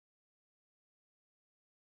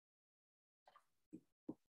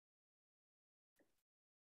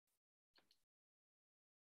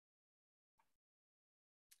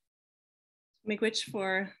Miigwech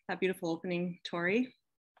for that beautiful opening, Tori.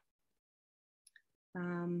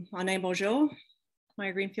 Ane Bojo,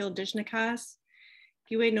 Mair Greenfield Dijnakas,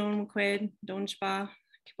 Giwe Nonwinkwed Donjba,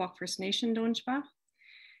 Kibwak First Nation Donjba,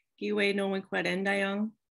 Giwe Nonwinkwed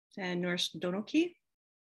Endayong, and Nourish Donoki.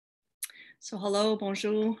 So hello,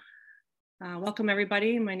 bonjour. Welcome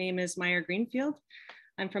everybody. My name is Mair Greenfield.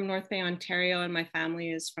 I'm from North Bay, Ontario, and my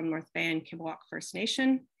family is from North Bay and Kibwak First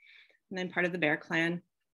Nation, and I'm part of the Bear Clan.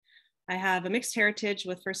 I have a mixed heritage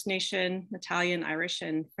with First Nation, Italian, Irish,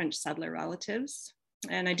 and French settler relatives.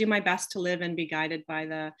 And I do my best to live and be guided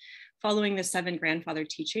by following the 7 grandfather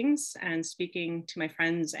teachings and speaking to my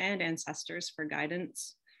friends and ancestors for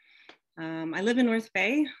guidance. I live in North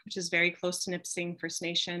Bay, which is very close to Nipissing First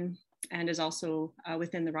Nation and is also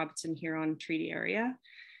within the Robertson-Huron Treaty area.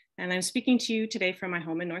 And I'm speaking to you today from my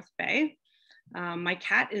home in North Bay. My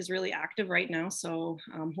cat is really active right now, so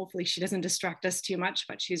hopefully she doesn't distract us too much,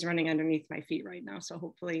 but she's running underneath my feet right now. So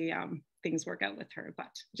hopefully things work out with her,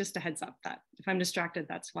 but just a heads up that if I'm distracted,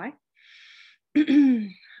 that's why.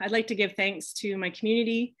 I'd like to give thanks to my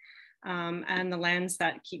community and the lands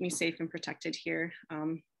that keep me safe and protected here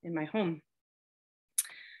in my home.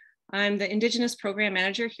 I'm the Indigenous Program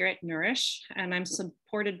Manager here at Nourish, and I'm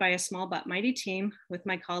supported by a small but mighty team with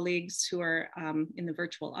my colleagues who are in the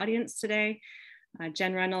virtual audience today.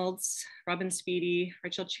 Jen Reynolds, Robin Speedy,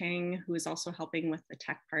 Rachel Chang, who is also helping with the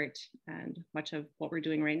tech part and much of what we're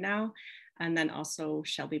doing right now, and then also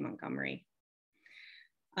Shelby Montgomery.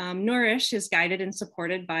 Nourish is guided and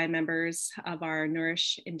supported by members of our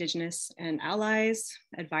Nourish Indigenous and Allies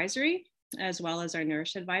Advisory, as well as our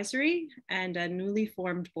Nourish Advisory and a newly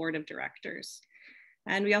formed board of directors.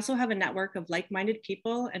 And we also have a network of like-minded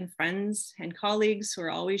people and friends and colleagues who are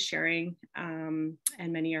always sharing, and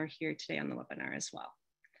many are here today on the webinar as well.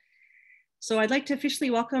 So I'd like to officially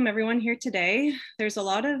welcome everyone here today. There's a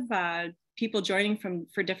lot of people joining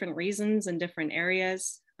for different reasons in different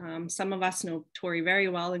areas. Some of us know Tori very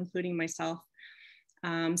well, including myself.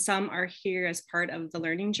 Some are here as part of the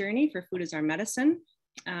learning journey for Food is Our Medicine.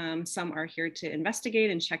 Some are here to investigate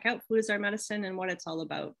and check out Food is Our Medicine and what it's all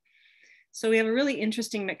about. So we have a really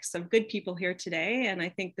interesting mix of good people here today, and I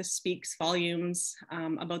think this speaks volumes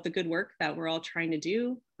about the good work that we're all trying to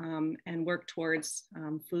do and work towards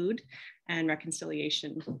food and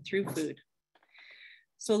reconciliation through food.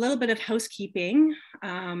 So a little bit of housekeeping.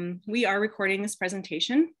 We are recording this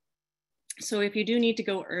presentation. So if you do need to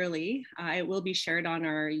go early, it will be shared on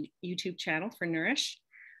our YouTube channel for Nourish.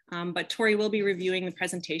 But Tori will be reviewing the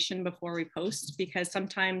presentation before we post, because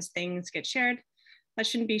sometimes things get shared that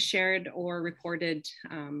shouldn't be shared or recorded.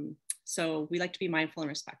 So we like to be mindful and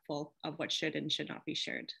respectful of what should and should not be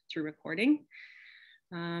shared through recording.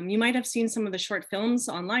 You might have seen some of the short films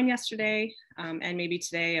online yesterday and maybe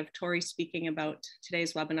today of Tori speaking about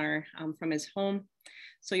today's webinar from his home.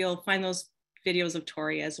 So you'll find those videos of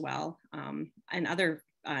Tori as well and other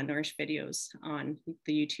Nourish videos on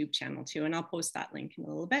the YouTube channel too, and I'll post that link in a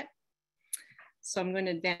little bit. So I'm going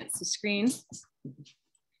to advance the screen.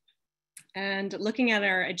 And looking at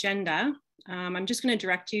our agenda, I'm just going to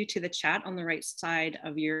direct you to the chat on the right side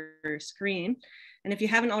of your screen. And if you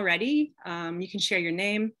haven't already, you can share your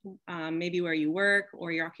name, maybe where you work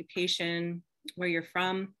or your occupation, where you're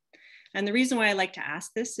from. And the reason why I like to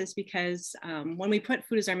ask this is because when we put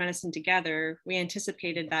Food is Our Medicine together, we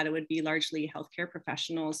anticipated that it would be largely healthcare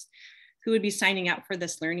professionals who would be signing up for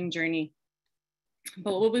this learning journey.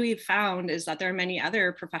 But what we've found is that there are many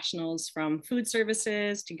other professionals, from food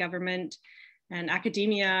services to government and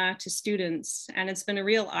academia to students. And it's been a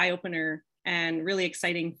real eye-opener and really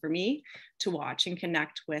exciting for me to watch and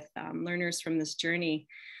connect with learners from this journey.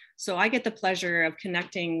 So I get the pleasure of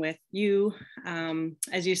connecting with you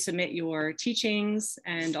as you submit your teachings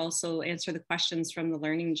and also answer the questions from the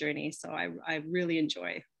learning journey. So I really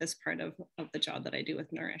enjoy this part of the job that I do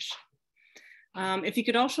with Nourish. If you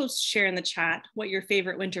could also share in the chat what your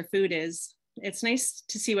favorite winter food is. It's nice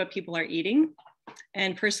to see what people are eating.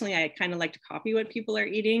 And personally, I kind of like to copy what people are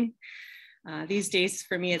eating. These days,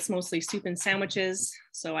 for me, it's mostly soup and sandwiches.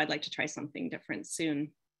 So I'd like to try something different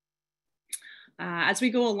soon. As we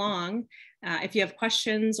go along, if you have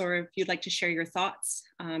questions or if you'd like to share your thoughts,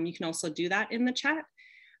 you can also do that in the chat.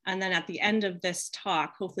 And then at the end of this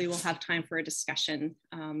talk, hopefully we'll have time for a discussion,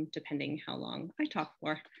 depending how long I talk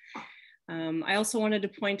for. I also wanted to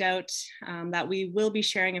point out that we will be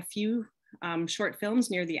sharing a few short films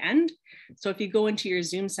near the end. So if you go into your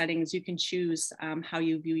Zoom settings, you can choose how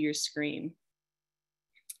you view your screen.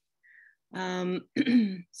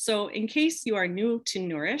 So in case you are new to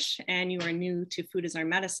Nourish and you are new to Food is Our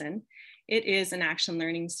Medicine, it is an action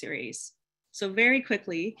learning series. So very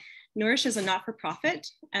quickly, Nourish is a not-for-profit,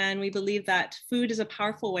 and we believe that food is a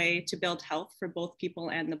powerful way to build health for both people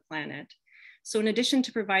and the planet. So in addition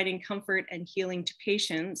to providing comfort and healing to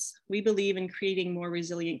patients, we believe in creating more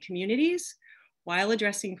resilient communities while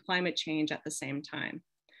addressing climate change at the same time.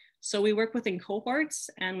 So we work within cohorts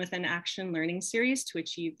and within action learning series to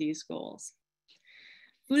achieve these goals.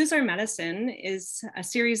 Food is Our Medicine is a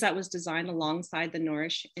series that was designed alongside the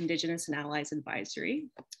Nourish, Indigenous and Allies Advisory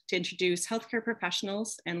to introduce healthcare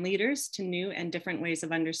professionals and leaders to new and different ways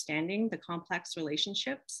of understanding the complex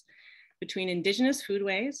relationships between Indigenous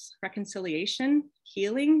foodways, reconciliation,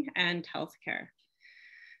 healing, and healthcare.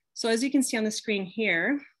 So as you can see on the screen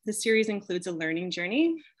here, the series includes a learning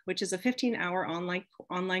journey, which is a 15-hour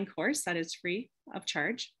online course that is free of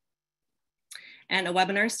charge, and a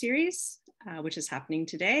webinar series, which is happening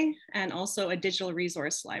today, and also a digital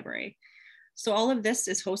resource library. So all of this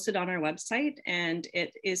is hosted on our website, and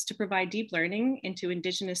it is to provide deep learning into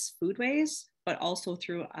Indigenous foodways, but also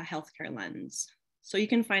through a healthcare lens. So you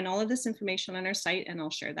can find all of this information on our site, and I'll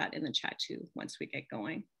share that in the chat too once we get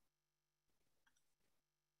going.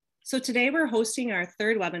 So today we're hosting our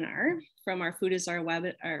third webinar from our Food is Our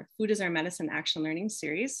Medicine Action Learning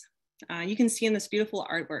series. You can see in this beautiful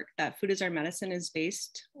artwork that Food is Our Medicine is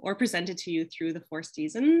based or presented to you through the 4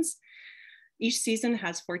 seasons. Each season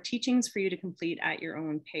has 4 teachings for you to complete at your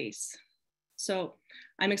own pace. So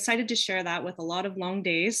I'm excited to share that with a lot of long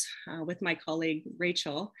days with my colleague,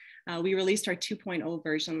 Rachel. We released our 2.0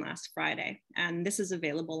 version last Friday, and this is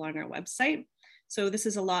available on our website. So this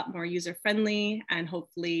is a lot more user-friendly and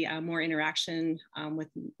hopefully more interaction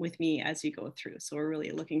with me as you go through. So we're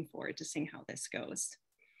really looking forward to seeing how this goes.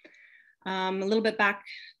 A little bit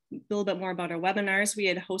more about our webinars. We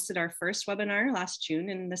had hosted our first webinar last June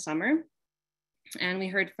in the summer, and we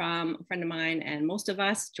heard from a friend of mine and most of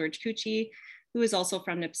us, George Cucci, who is also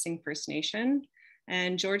from Nipissing First Nation.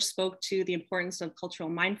 And George spoke to the importance of cultural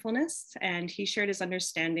mindfulness, and he shared his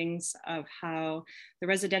understandings of how the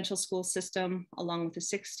residential school system, along with the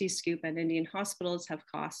 60 Scoop and Indian hospitals, have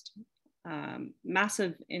caused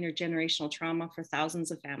massive intergenerational trauma for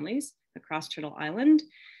thousands of families across Turtle Island.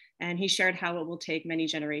 And he shared how it will take many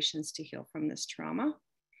generations to heal from this trauma.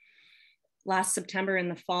 Last September in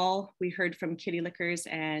the fall, we heard from Kitty Lickers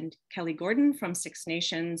and Kelly Gordon from Six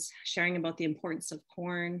Nations, sharing about the importance of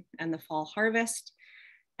corn and the fall harvest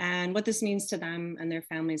and what this means to them and their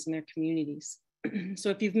families and their communities. So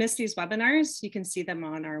if you've missed these webinars, you can see them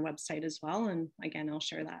on our website as well. And again, I'll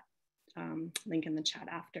share that link in the chat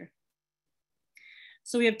after.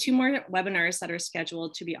 So we have 2 more webinars that are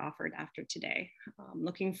scheduled to be offered after today.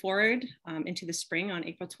 Looking forward into the spring on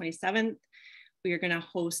April 27th, we are going to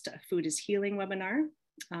host a Food is Healing webinar,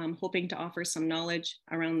 hoping to offer some knowledge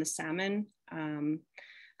around the salmon.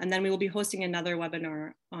 And then we will be hosting another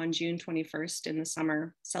webinar on June 21st in the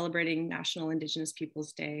summer, celebrating National Indigenous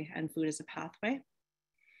Peoples Day and Food as a Pathway.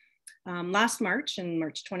 Last March, in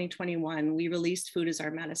March 2021, we released Food is Our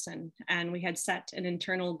Medicine, and we had set an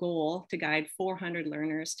internal goal to guide 400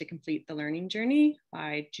 learners to complete the learning journey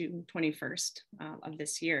by June 21st of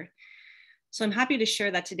this year. So I'm happy to share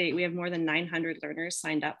that to date, we have more than 900 learners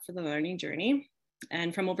signed up for the learning journey,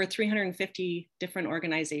 and from over 350 different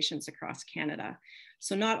organizations across Canada.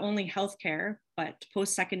 So not only healthcare, but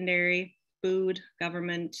post-secondary, food,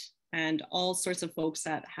 government, and all sorts of folks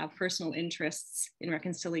that have personal interests in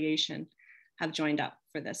reconciliation have joined up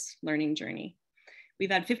for this learning journey.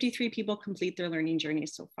 We've had 53 people complete their learning journey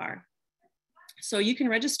so far. So you can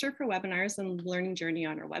register for webinars and learning journey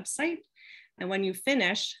on our website. And when you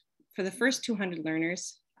finish, for the first 200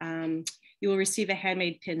 learners, you will receive a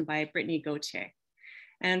handmade pin by Brittany Gauthier.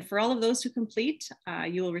 And for all of those who complete,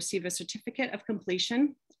 you will receive a certificate of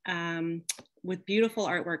completion with beautiful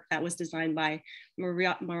artwork that was designed by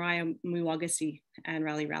Mariah Muwagasi and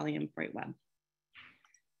Rally and Brightweb.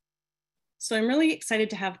 So I'm really excited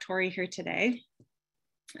to have Tory here today.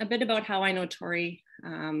 A bit about how I know Tory.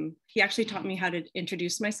 He actually taught me how to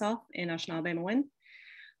introduce myself in Anishinaabemowin.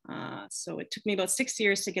 So it took me about 6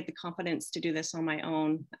 years to get the confidence to do this on my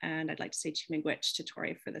own. And I'd like to say Chimigwich to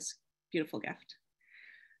Tory for this beautiful gift.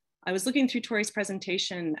 I was looking through Tory's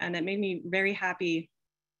presentation, and it made me very happy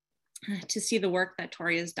to see the work that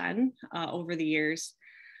Tory has done over the years,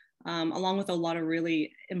 along with a lot of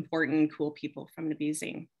really important, cool people from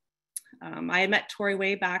Nbisiing. I had met Tory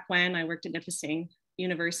way back when I worked at Nipissing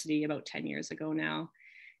University about 10 years ago now,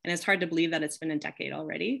 and it's hard to believe that it's been a decade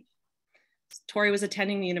already. Tory was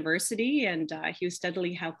attending the university, and he was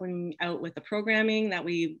steadily helping out with the programming that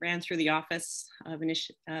we ran through the Office of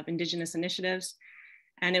Indigenous Initiatives.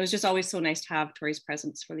 And it was just always so nice to have Tory's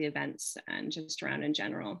presence for the events and just around in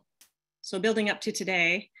general. So building up to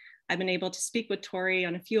today, I've been able to speak with Tori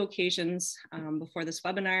on a few occasions before this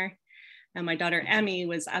webinar. And my daughter, Emmy,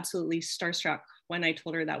 was absolutely starstruck when I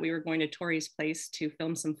told her that we were going to Tori's place to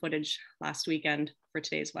film some footage last weekend for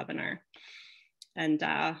today's webinar. And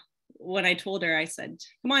when I told her, I said,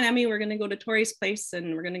 come on, Emmy, we're gonna go to Tori's place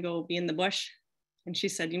and we're gonna go be in the bush. And she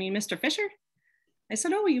said, you mean Mr. Fisher? I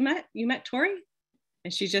said, oh, you met Tori?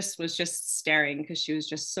 And she was just staring because she was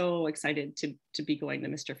just so excited to be going to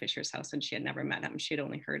Mr. Fisher's house, and she had never met him. She had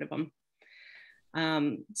only heard of him.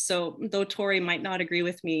 So though Tori might not agree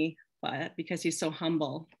with me, but because he's so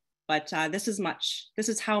humble, but this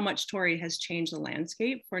is how much Tori has changed the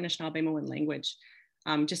landscape for Anishinaabemowin language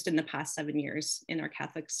just in the past 7 years in our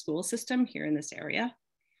Catholic school system here in this area.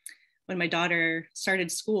 When my daughter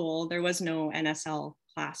started school, there was no NSL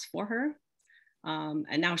class for her.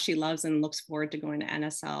 And now she loves and looks forward to going to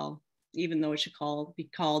NSL, even though it should be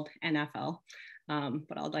called NFL,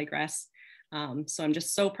 but I'll digress. So I'm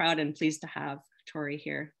just so proud and pleased to have Tori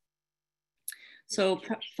here. So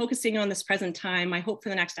focusing on this present time, my hope for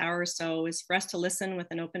the next hour or so is for us to listen with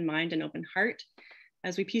an open mind and open heart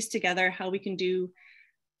as we piece together how we can do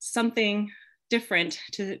something different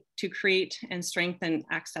to create and strengthen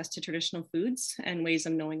access to traditional foods and ways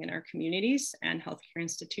of knowing in our communities and healthcare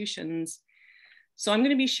institutions. So I'm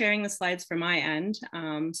going to be sharing the slides from my end.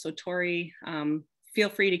 So Tori, feel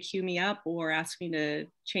free to cue me up or ask me to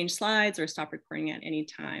change slides or stop recording at any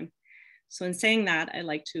time. So in saying that, I'd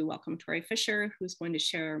like to welcome Tory Fisher, who's going to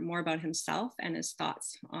share more about himself and his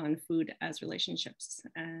thoughts on food as relationships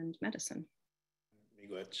and medicine.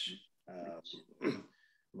 Miigwech.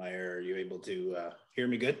 Mair, are you able to hear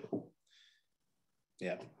me good?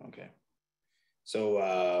 Yeah, okay.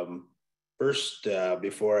 So first,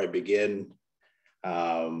 before I begin,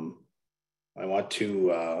 I want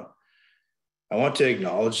to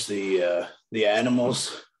acknowledge the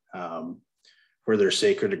animals for their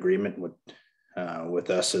sacred agreement with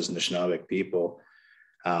us as Anishinaabek people,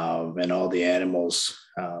 and all the animals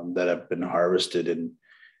that have been harvested in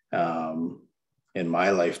my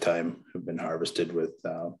lifetime have been harvested with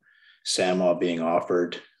sama being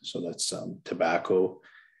offered. So that's tobacco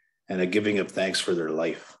and a giving of thanks for their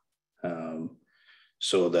life.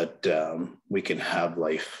 So that we can have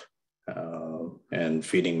life and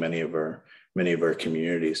feeding many of our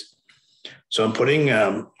communities. So I'm putting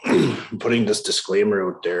this disclaimer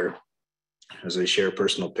out there as I share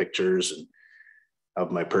personal pictures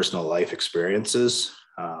of my personal life experiences.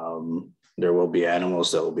 There will be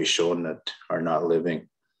animals that will be shown that are not living.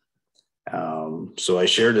 So I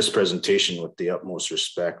share this presentation with the utmost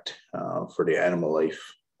respect for the animal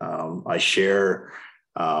life. I share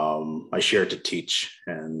to teach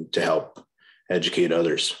and to help educate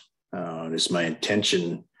others. It's my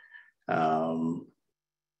intention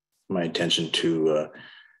to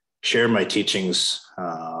share my teachings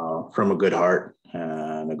from a good heart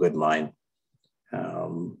and a good mind.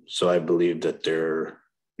 So I believe that there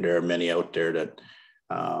are many out there that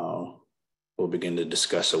will begin to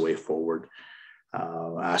discuss a way forward,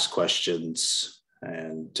 ask questions,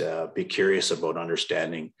 and be curious about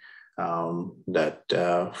understanding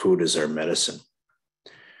that food is our medicine.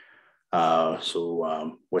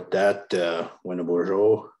 So with that,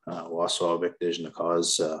 Winnabojo, Wasawik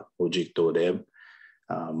Dijnakaz, Ojik Todeb,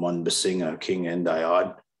 Nbisiing King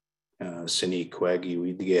Diod, Sini Kwagi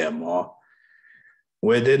Widgama,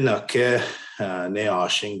 Wedin Ake, Ne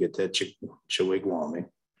Ashing, Gete Chawigwami,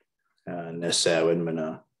 Nesawin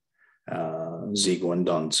Mina, Zigwan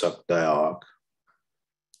Donsuck Diog.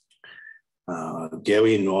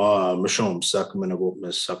 Gawi Noa Mashom Suck Minago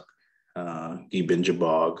Missuck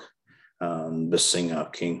Gibinjabog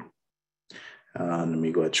Nbisiing King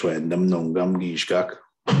Namigo Chwendam Nongam Gishkak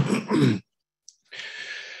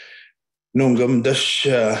Nongam Dash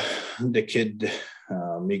the kid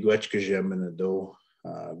Migwech Kajaminado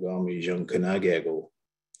Gami Junkanagago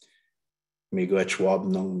Migwech Wab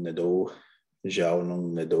Nung Nado Jao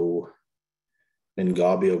Nung Nado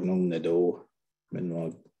Ngabi Nung Nado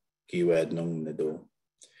Minwag Giwad Nung Nado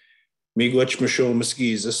Migwech Masho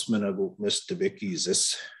Miskizis Minago Mr.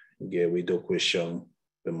 Bikizis Gawi Dokwishung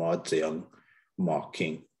Bemadzang Ma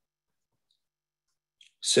King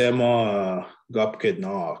Sema Gopkid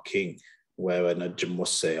Na King Wewa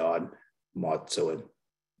Najamusayad Matsawin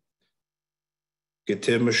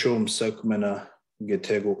Gete Mashum Sak Mina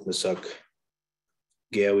Gete Gopnasak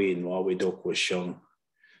Gawi Nwawi Dokwishung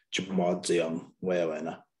Jabmadzang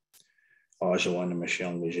Wewena Ajawana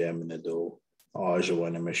Mashung Vijaminado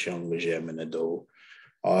Ajawana Mashung Vijaminado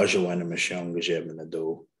Ajawana Mashung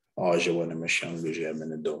Vijaminado Ajawana Mashung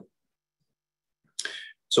Vijaminado.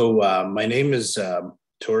 So my name is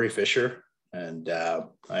Tory Fisher, and I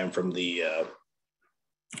am from the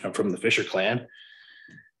I'm from the Fisher clan,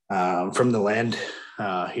 from the land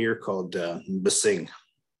here called Nbisiing.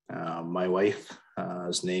 My wife,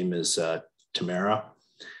 his name is Tamara.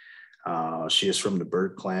 She is from the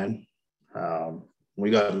Bird clan. We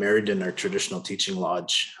got married in our traditional teaching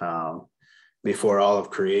lodge before all of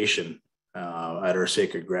creation at our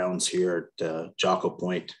sacred grounds here at Jocko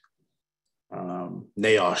Point.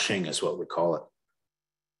 Naoshing is what we call it.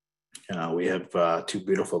 We have two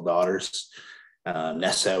beautiful daughters,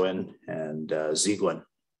 Nessawin and Zigwin.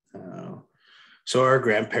 So our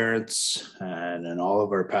grandparents and all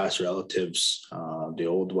of our past relatives, the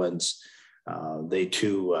old ones, they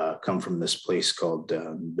too come from this place called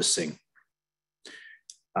Nbisiing.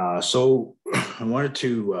 So I wanted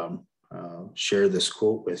to share this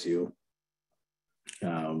quote with you.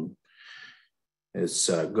 It's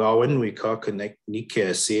Gawin we ka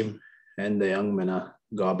nike sim and the young mina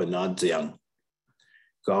gabanadzang.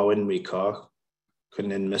 Gawin we ka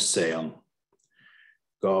kunin misayang.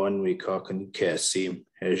 Gawin we ka nike sim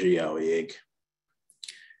ejiawig.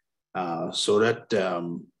 So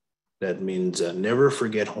that means never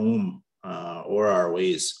forget home or our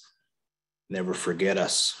ways. Never forget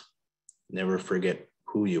us. Never forget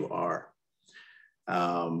who you are.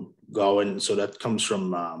 Gawin, so that comes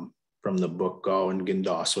from the book Gawin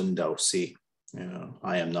Gindaswin Dausi.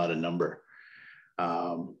 I am not a number.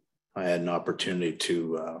 I had an opportunity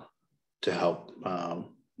to help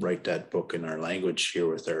write that book in our language here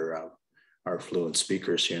with our fluent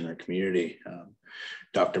speakers here in our community,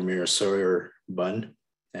 Dr. Mair Sawyer Bunn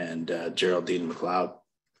and Geraldine McLeod.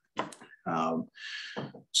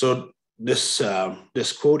 So this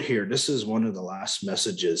quote here, this is one of the last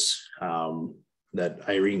messages that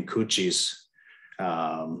Irene Cucci's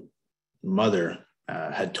mother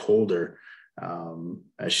had told her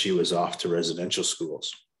as she was off to residential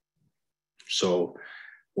schools. So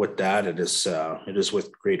with that, it is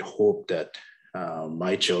with great hope that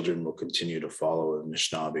my children will continue to follow the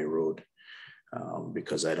Anishinaabe road,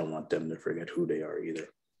 because I don't want them to forget who they are either.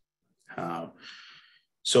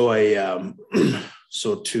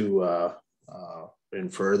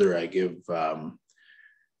 And further, I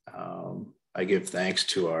give thanks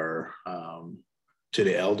to to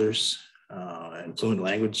the elders and fluent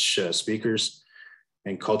language speakers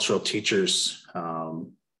and cultural teachers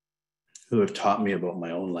who have taught me about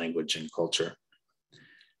my own language and culture.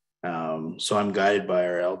 So I'm guided by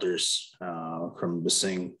our elders from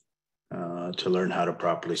Nbisiing to learn how to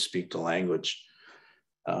properly speak the language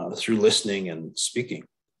through listening and speaking.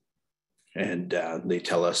 And they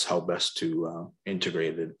tell us how best to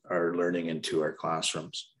integrate our learning into our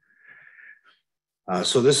classrooms.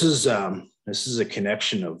 So this is a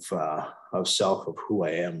connection of self, of who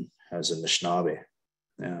I am as a Anishinaabe,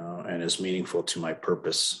 and is meaningful to my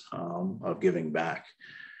purpose of giving back.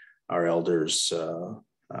 Our elders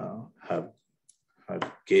have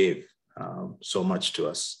gave so much to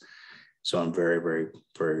us, so I'm very, very,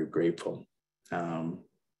 very grateful.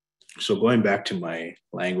 So going back to my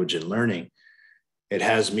language and learning, it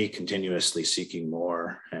has me continuously seeking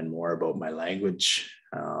more and more about my language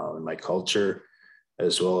and my culture,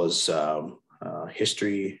 as well as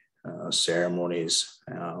history, ceremonies,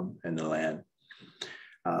 and the land.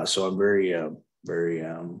 So I'm very, very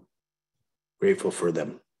grateful for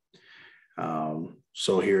them.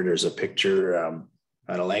 So here there's a picture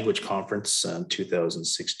at a language conference in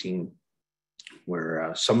 2016,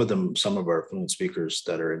 where some of our fluent speakers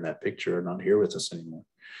that are in that picture are not here with us anymore.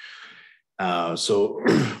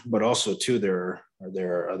 But also too, there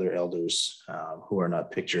are other elders who are not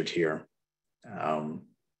pictured here,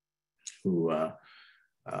 who I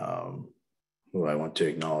want to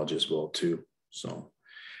acknowledge as well too. So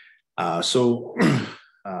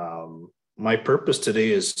my purpose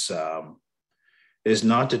today is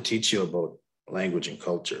not to teach you about language and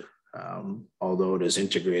culture, although it is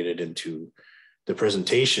integrated into the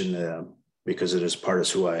presentation because it is part of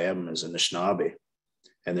who I am as an Anishinaabe,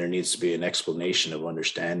 and there needs to be an explanation of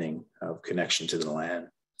understanding of connection to the land,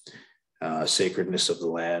 sacredness of the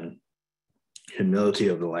land, humility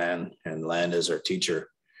of the land, and land as our teacher.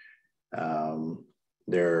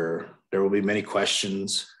 There will be many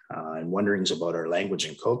questions and wonderings about our language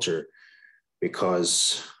and culture,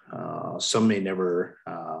 because some may never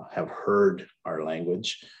have heard our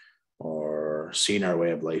language or seen our way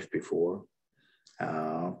of life before.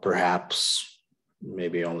 Perhaps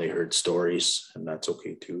maybe only heard stories, and that's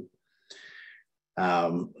okay too.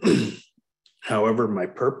 However, my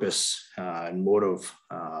purpose and motive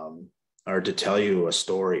are to tell you a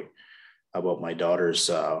story about my daughter's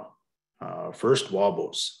first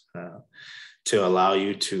wobbles, to allow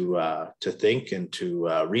you to think and to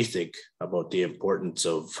rethink about the importance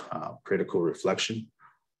of critical reflection,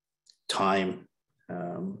 time,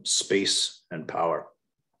 space, and power.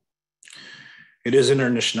 It is in our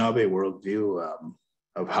Anishinaabe worldview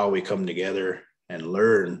of how we come together and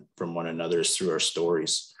learn from one another through our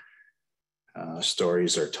stories.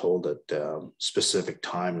 Stories are told at specific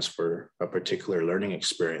times for a particular learning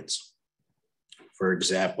experience. For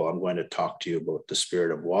example, I'm going to talk to you about the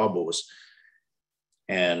spirit of Wabos,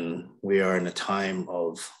 and we are in a time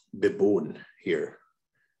of Bibun here.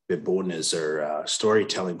 Bibun is our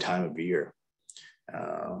storytelling time of year.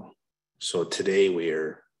 So today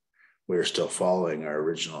we're still following our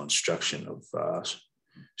original instruction of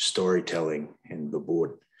storytelling in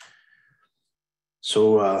Bibun.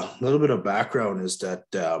 So a little bit of background is that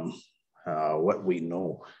what we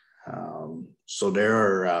know. So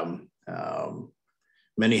there are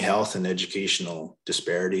many health and educational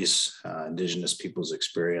disparities Indigenous peoples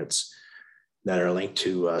experience that are linked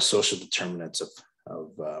to social determinants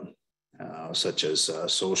of such as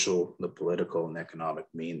social, the political, and economic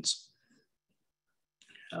means.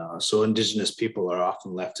 So Indigenous people are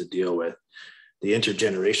often left to deal with the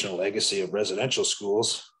intergenerational legacy of residential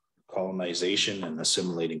schools, colonization, and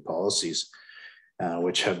assimilating policies,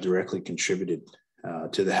 which have directly contributed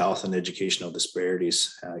to the health and educational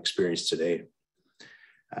disparities experienced today.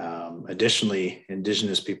 Additionally,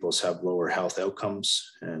 Indigenous peoples have lower health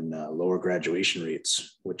outcomes and lower graduation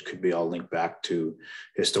rates, which could be all linked back to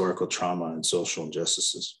historical trauma and social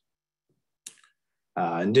injustices.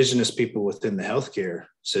 Indigenous people within the healthcare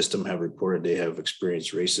system have reported they have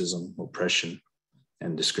experienced racism, oppression,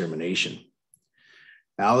 and discrimination.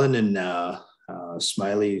 Alan and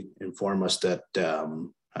Smiley inform us that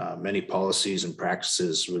many policies and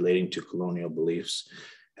practices relating to colonial beliefs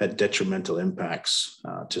had detrimental impacts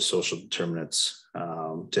to social determinants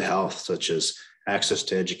to health, such as access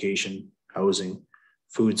to education, housing,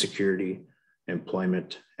 food security,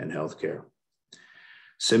 employment, and healthcare.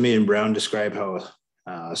 Simi and Brown describe how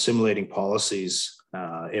assimilating policies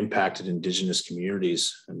impacted Indigenous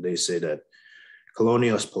communities, and they say that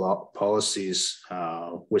colonialist policies,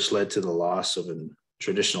 which led to the loss of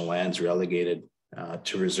traditional lands relegated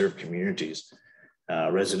to reserved communities,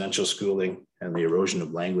 residential schooling, and the erosion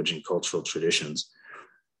of language and cultural traditions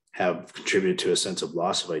have contributed to a sense of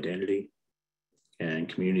loss of identity and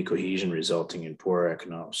community cohesion, resulting in poor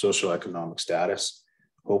social economic status,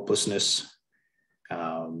 hopelessness,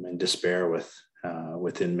 and despair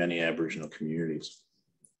within many Aboriginal communities.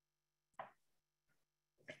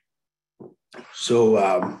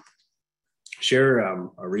 So share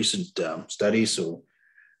a recent study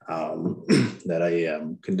that I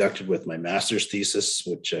conducted with my master's thesis,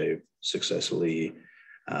 which I successfully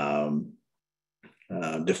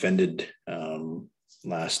defended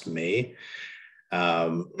last May.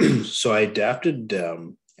 So I adapted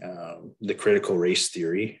the critical race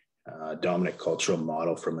theory, dominant cultural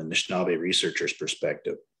model from a Anishinaabe researcher's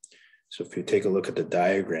perspective. So if you take a look at the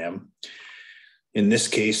diagram, in this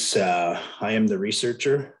case, I am the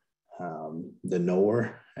researcher, the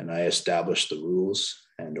knower, and I established the rules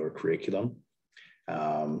and or curriculum.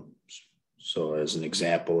 So as an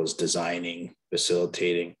example is designing,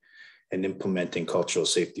 facilitating, and implementing cultural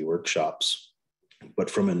safety workshops, but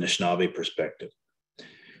from an Anishinaabe perspective.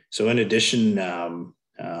 So in addition,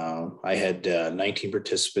 I had 19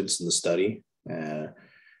 participants in the study.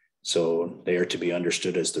 So they are to be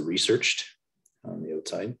understood as the researched on the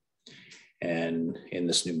outside and in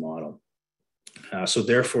this new model. So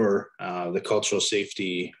therefore, the cultural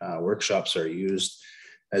safety workshops are used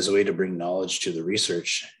as a way to bring knowledge to the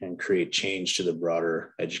research and create change to the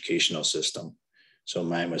broader educational system. So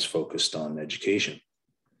mine was focused on education.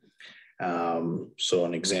 So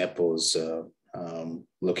an example is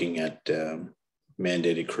looking at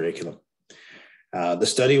mandated curriculum. The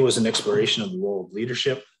study was an exploration of the role of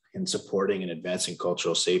leadership in supporting and advancing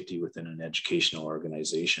cultural safety within an educational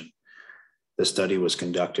organization. The study was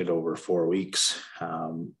conducted over 4 weeks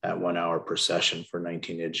at 1 hour per session for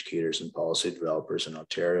 19 educators and policy developers in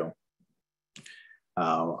Ontario.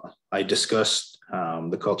 I discussed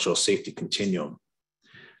the cultural safety continuum,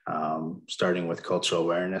 starting with cultural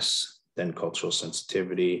awareness, then cultural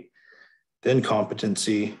sensitivity, then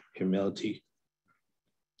competency, humility,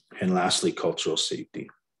 and lastly, cultural safety.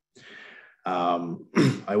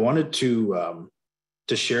 I wanted to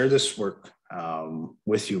share this work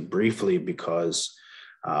with you briefly because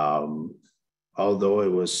although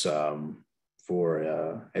it was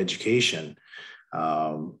for education,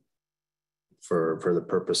 for the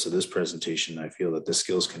purpose of this presentation, I feel that the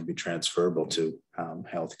skills can be transferable to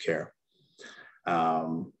healthcare.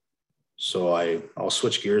 So I'll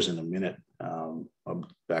switch gears in a minute.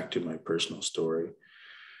 Back to my personal story.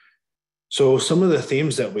 So some of the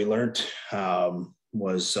themes that we learned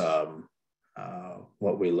was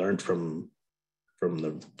what we learned from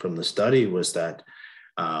the study was that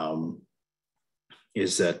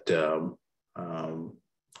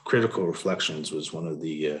critical reflections was one of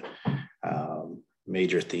the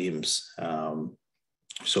major themes.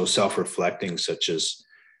 So self-reflecting, such as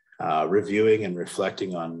reviewing and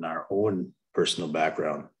reflecting on our own personal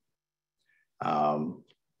background.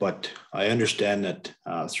 But I understand that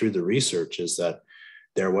through the research is that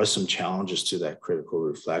there was some challenges to that critical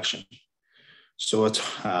reflection. So it's,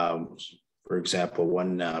 for example,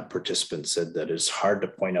 one participant said that it's hard to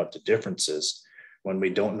point out the differences when we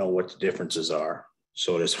don't know what the differences are.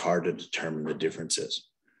 So it is hard to determine the differences.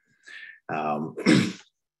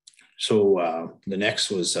 So the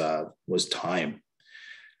next was time.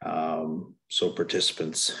 So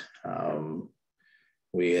participants,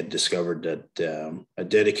 we had discovered that a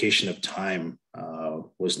dedication of time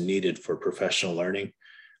was needed for professional learning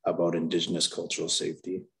about Indigenous cultural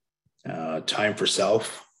safety. Time for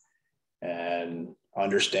self, and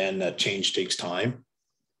understand that change takes time,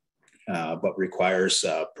 but requires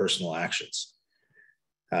personal actions.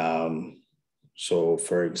 So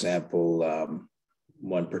for example,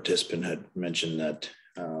 one participant had mentioned that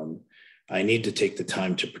I need to take the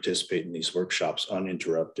time to participate in these workshops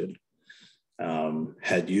uninterrupted.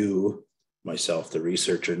 Had you, myself, the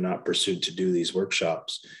researcher, not pursued to do these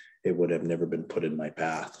workshops, it would have never been put in my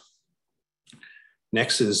path.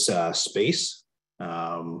 Next is space.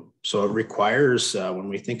 So it requires, when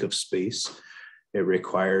we think of space, it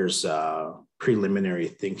requires preliminary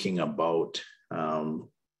thinking about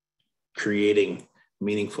creating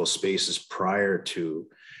meaningful spaces prior to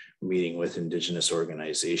meeting with Indigenous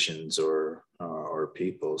organizations or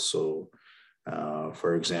people. So,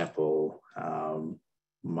 for example,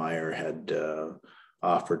 Mair had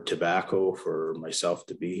offered tobacco for myself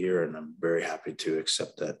to be here, and I'm very happy to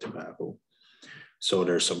accept that tobacco. So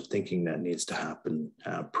there's some thinking that needs to happen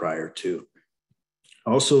prior to.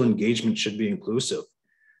 Also, engagement should be inclusive,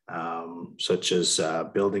 such as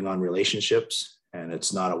building on relationships, and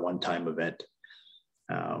it's not a one-time event.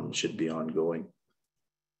 Should be ongoing.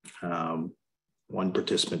 One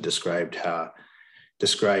participant described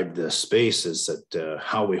the space as that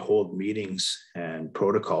how we hold meetings and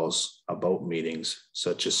protocols about meetings,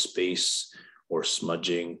 such as space or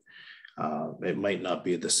smudging. It might not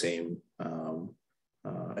be the same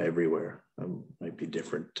everywhere. It might be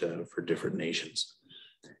different for different nations,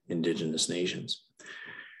 Indigenous nations.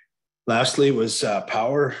 Lastly was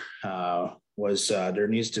power. There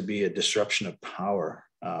needs to be a disruption of power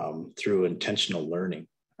through intentional learning,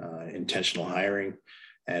 intentional hiring,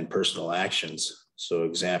 and personal actions. So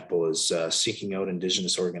example is seeking out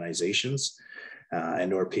Indigenous organizations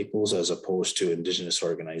and or peoples, as opposed to Indigenous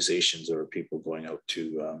organizations or people going out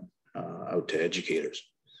to educators.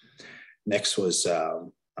 Next was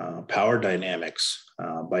power dynamics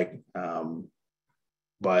by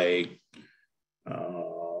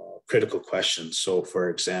critical questions. So for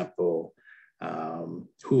example,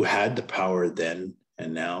 who had the power then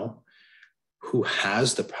and now? Who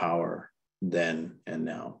has the power then and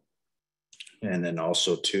now? And then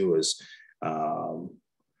also too is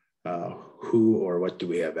who or what do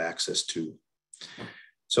we have access to?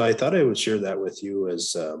 So I thought I would share that with you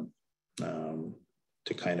as to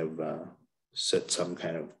kind of set some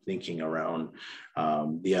kind of thinking around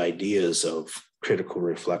the ideas of critical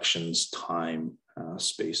reflections, time,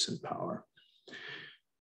 space, and power.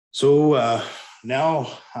 So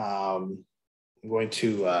now I'm going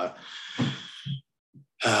to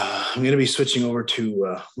be switching over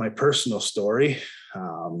to my personal story.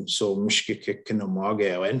 So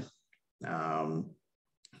Nishnaabemowin, I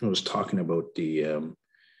was talking about the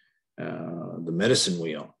medicine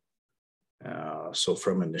wheel. So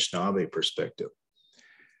from a Anishinaabe perspective.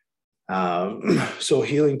 So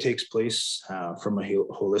healing takes place from a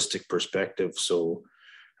holistic perspective. So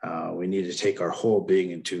we need to take our whole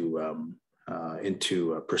being into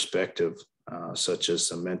a perspective, such as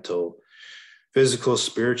the mental, physical,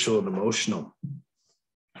 spiritual, and emotional.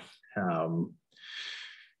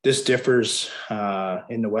 This differs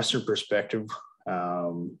in the Western perspective,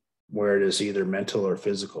 where it is either mental or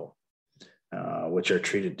physical, which are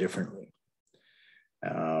treated differently.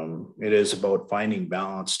 It is about finding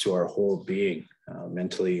balance to our whole being,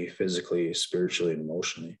 mentally, physically, spiritually, and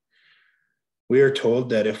emotionally. We are told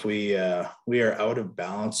that if we are out of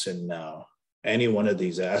balance in any one of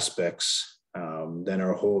these aspects, then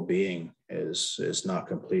our whole being is not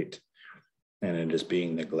complete, and it is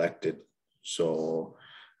being neglected. So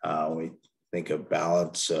we think of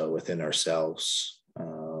balance within ourselves.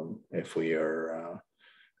 If we are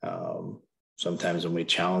sometimes when we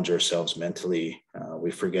challenge ourselves mentally,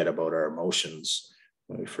 we forget about our emotions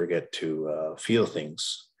we forget to feel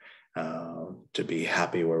things, to be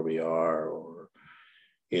happy where we are, or,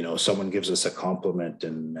 someone gives us a compliment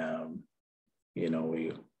and,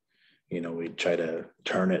 we try to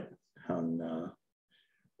turn it on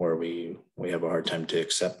where we have a hard time to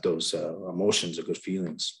accept those emotions or good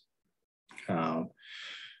feelings.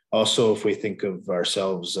 Also, if we think of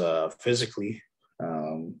ourselves physically,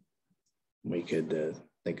 we could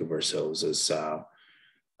think of ourselves as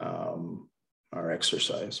our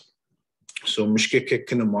exercise. So the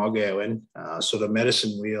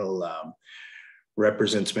medicine wheel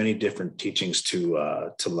represents many different teachings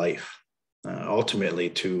to life, ultimately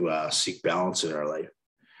to seek balance in our life.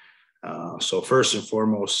 So first and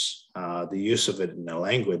foremost, the use of it in the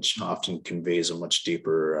language often conveys a much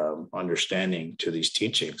deeper understanding to these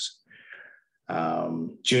teachings.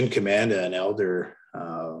 June Commanda, an elder,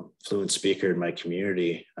 fluent speaker in my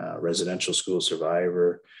community, residential school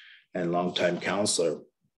survivor, and longtime counselor,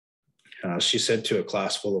 she said to a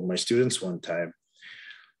class full of my students one time,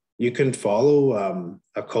 "You can follow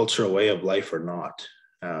a cultural way of life or not,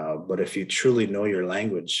 but if you truly know your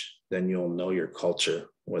language, then you'll know your culture,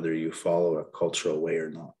 whether you follow a cultural way or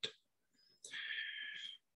not."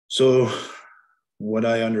 So what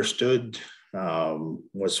I understood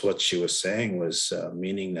was what she was saying was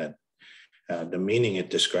meaning that the meaning it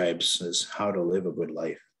describes is how to live a good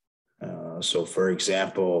life. So for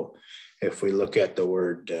example, if we look at the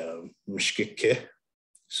word mshkike,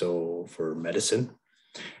 so for medicine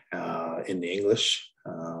in the English,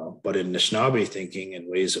 but in Anishinaabe thinking and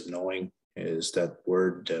ways of knowing is that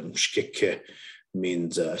word mshkike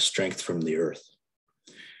means strength from the earth.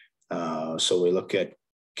 So we look at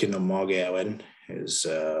Kinamogawen is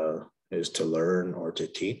to learn or to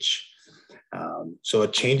teach. So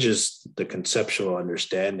it changes the conceptual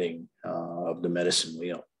understanding of the medicine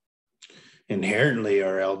wheel. Inherently,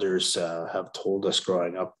 our elders have told us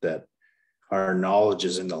growing up that our knowledge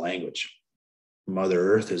is in the language. Mother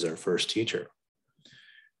Earth is our first teacher.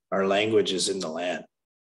 Our language is in the land.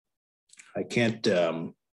 I can't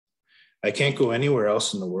go anywhere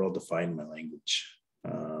else in the world to find my language.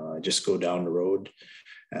 I just go down the road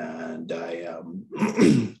and I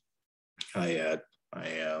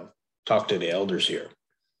talk to the elders here.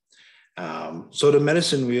 So the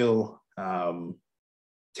medicine wheel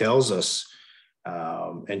tells us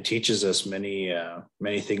and teaches us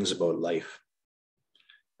many things about life,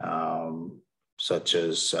 such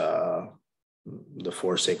as the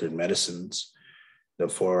 4 sacred medicines, the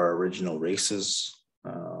 4 original races,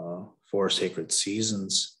 4 sacred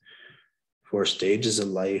seasons, 4 stages of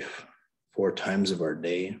life, 4 times of our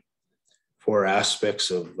day, 4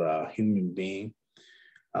 aspects of human being,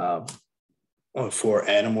 4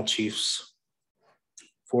 animal chiefs,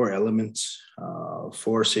 4 elements,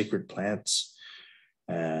 4 sacred plants,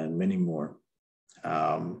 and many more.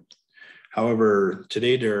 However,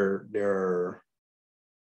 today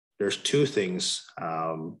there's 2 things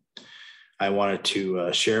I wanted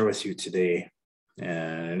to share with you today,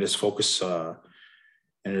 and it is focused on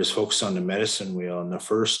the medicine wheel. And the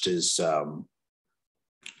first is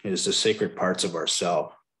the sacred parts of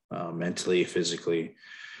ourself, mentally, physically,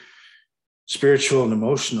 spiritual, and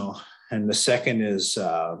emotional. And the second is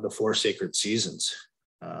the 4 sacred seasons.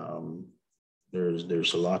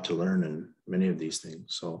 There's a lot to learn in many of these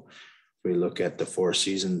things. So if we look at the 4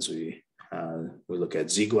 seasons, we look at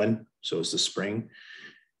Zigwen, so it's the spring.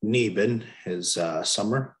 Niben is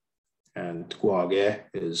summer, and Tkwage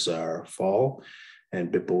is our fall,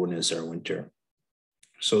 and Bipon is our winter.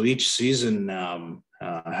 So each season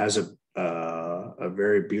has a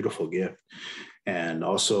very beautiful gift, and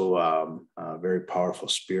also a very powerful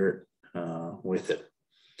spirit with it.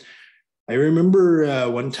 I remember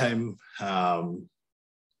one time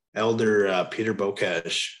Elder Peter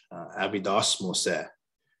Bokaj, Abidas Mose,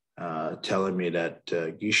 telling me that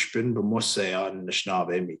Gishpin B'Mose on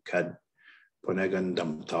Nishnabemi kad Ponegan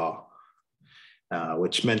Damta,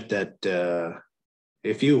 which meant that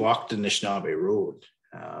if you walk the Anishinaabe road,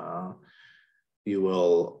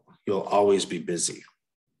 you'll always be busy.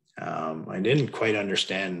 I didn't quite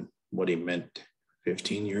understand what he meant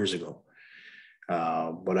 15 years ago,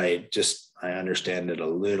 but I understand it a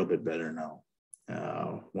little bit better now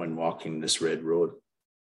when walking this red road.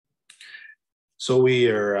 So we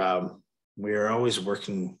are always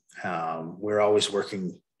working. We're always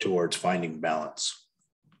working towards finding balance.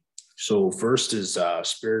 So first is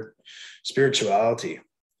spirituality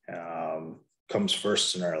comes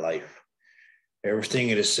first in our life. Everything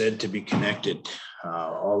it is said to be connected.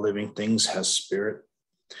 All living things has spirit.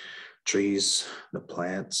 Trees, the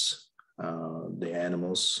plants, the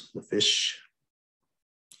animals, the fish.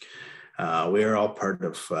 We are all part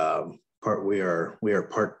of we are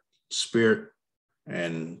part spirit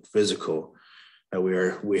and physical.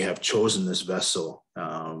 We have chosen this vessel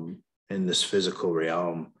in this physical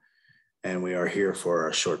realm, and we are here for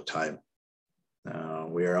a short time.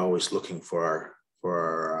 We are always looking for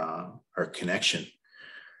our connection.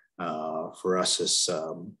 For us, it's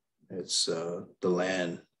the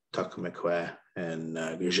land, Takamekwe, and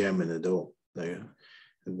Gajem and Ado,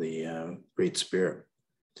 the Great Spirit.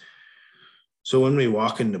 So when we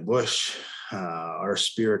walk in the bush, our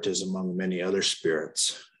spirit is among many other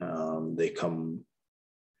spirits. They come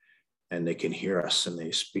and they can hear us and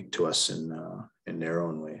they speak to us in their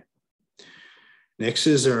own way. Next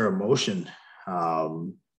is our emotion,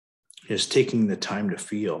 is taking the time to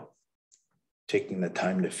feel. Taking the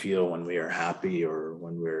time to feel when we are happy or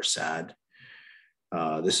when we're sad.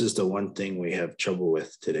 This is the one thing we have trouble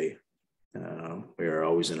with today. We are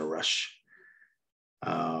always in a rush.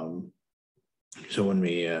 So when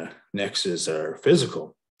we next is our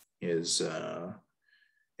physical, is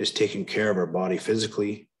taking care of our body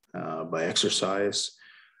physically by exercise.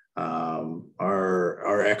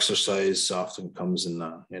 Our exercise often comes in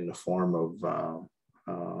the form of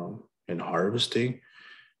in harvesting.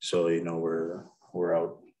 So, you know, we're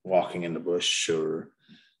out walking in the bush, or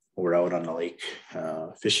we're out on the lake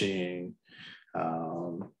fishing,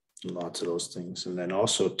 lots of those things. And then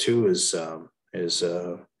also too is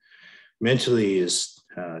mentally is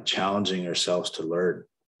challenging ourselves to learn.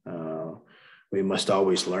 We must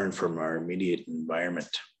always learn from our immediate environment.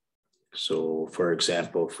 So, for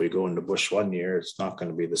example, if we go in the bush one year, it's not going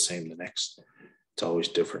to be the same the next. It's always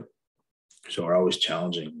different. So we're always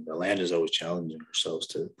challenging. The land is always challenging ourselves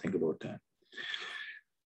to think about that.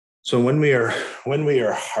 So when we are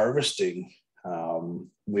harvesting,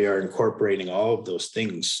 we are incorporating all of those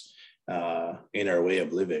things in our way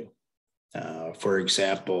of living. For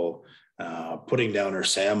example, putting down our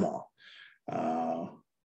samo.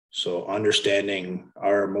 So understanding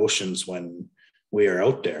our emotions when we are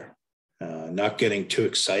out there, not getting too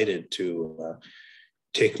excited to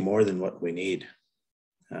take more than what we need.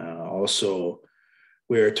 Also,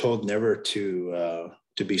 we are told never to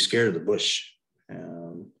be scared of the bush,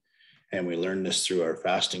 and we learn this through our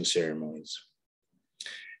fasting ceremonies.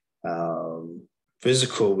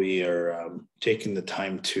 Physical, we are taking the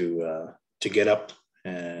time to get up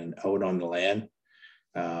and out on the land,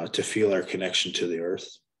 to feel our connection to the earth.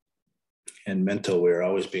 And mental, we're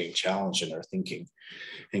always being challenged in our thinking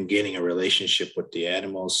and gaining a relationship with the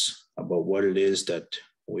animals about what it is that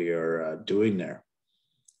we are doing there.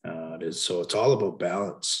 So it's all about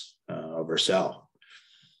balance of ourselves.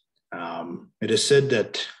 It is said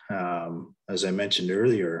that, as I mentioned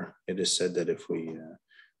earlier, it is said that if we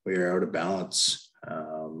are out of balance,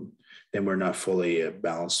 then we're not fully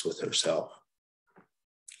balanced with ourselves.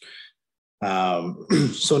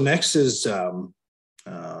 So next is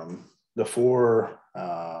the four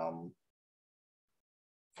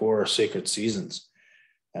sacred seasons.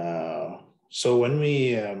 So when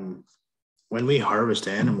we harvest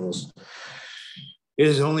animals,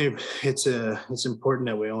 it's important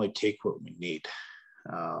that we only take what we need.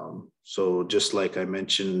 So just like I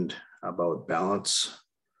mentioned about balance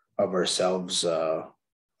of ourselves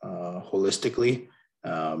holistically,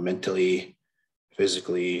 mentally,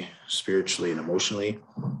 physically, spiritually, and emotionally,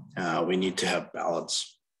 we need to have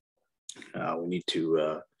balance. We need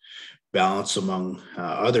to balance among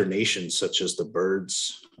other nations, such as the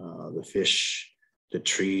birds, the fish, the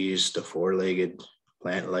trees, the four-legged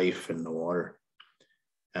plant life, and the water.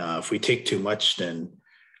 If we take too much, then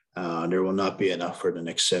there will not be enough for the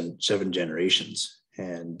next seven generations.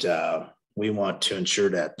 And we want to ensure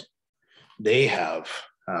that they have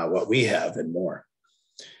what we have and more.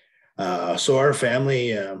 So our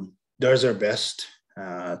family does our best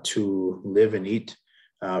to live and eat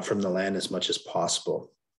from the land as much as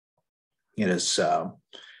possible. It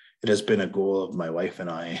has been a goal of my wife and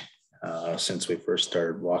I since we first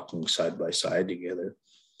started walking side by side together.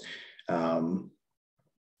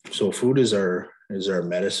 So food is our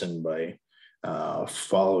medicine by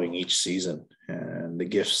following each season and the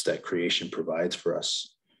gifts that creation provides for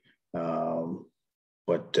us.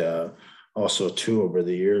 But also too, over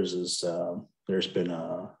the years is there's been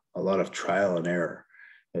a lot of trial and error,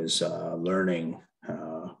 is learning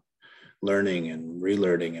and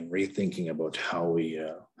relearning and rethinking about how we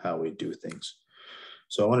do things.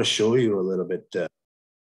 So I want to show you a little bit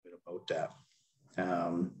about that.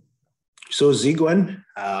 So Zigwen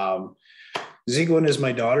is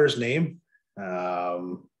my daughter's name,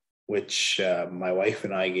 which my wife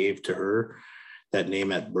and I gave to her that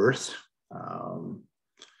name at birth.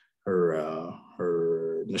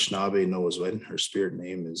 Her Anishinaabe Nowazwen, her spirit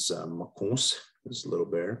name is Makoons, is Little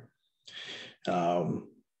Bear.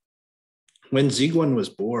 When Zigwan was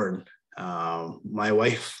born, my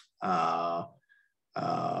wife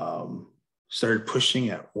started pushing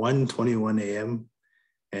at 1:21 a.m.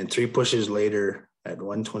 and 3 pushes later at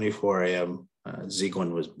 1:24 a.m.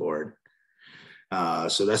 Zigwan was born.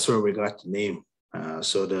 So that's where we got the name.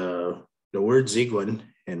 So the word Zigwan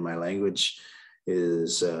in my language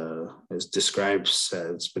is describes.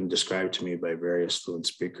 It's been described to me by various fluent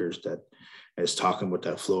speakers that is talking about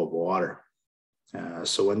that flow of water.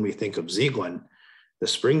 So when we think of Zigwan, the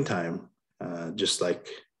springtime, just like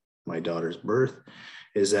my daughter's birth,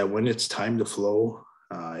 is that when it's time to flow,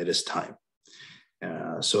 it is time.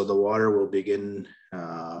 So the water will begin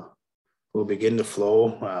to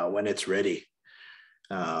flow when it's ready,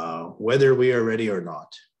 whether we are ready or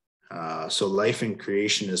not. So life in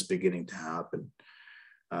creation is beginning to happen.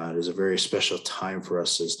 It is a very special time for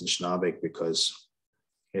us as Anishinaabek because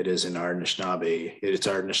it is in our Anishinaabe, it's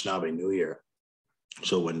our Anishinaabe New Year.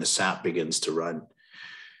 So when the sap begins to run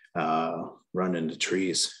in the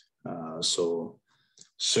trees. So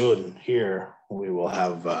soon here we will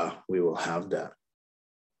have that.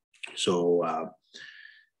 So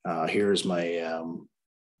here's my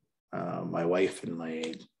my wife and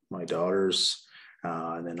my daughters,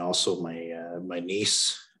 and then also my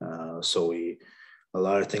niece. So a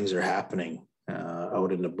lot of things are happening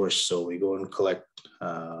out in the bush. So we go and collect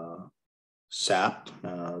sap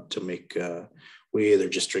to make. We either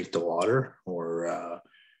just drink the water or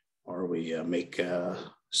we make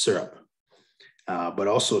syrup. But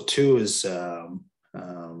also too is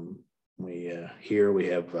here we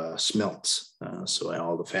have smelts. So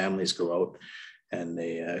all the families go out and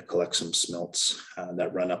they collect some smelts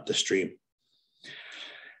that run up the stream.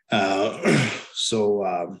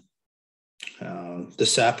 So the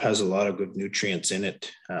sap has a lot of good nutrients in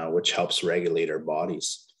it, which helps regulate our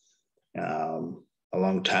bodies. A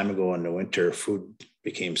long time ago in the winter, food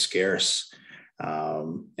became scarce,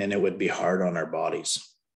 and it would be hard on our bodies.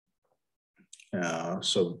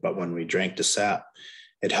 But when we drank the sap,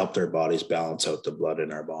 it helped our bodies balance out the blood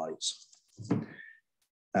in our bodies.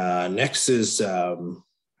 Next is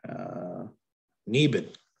Nibin.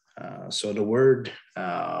 So the word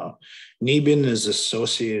Nibin is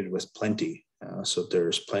associated with plenty. So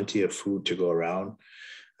there's plenty of food to go around.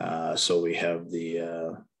 So we have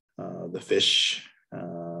the fish,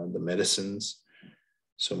 the medicines.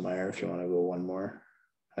 So Mair, if you want to go one more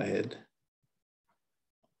ahead.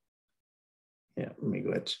 Yeah, let me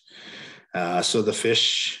go ahead. So the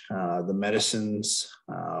fish, the medicines,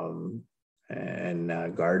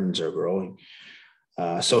 and gardens are growing.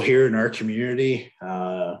 So here in our community,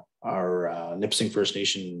 our Nipissing First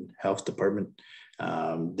Nation Health Department,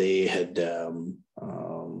 they had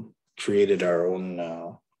created our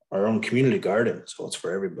own community garden. So it's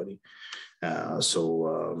for everybody.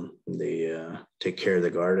 So they take care of the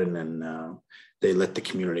garden, and they let the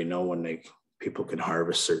community know when people can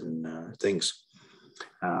harvest certain things.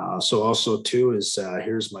 So also too is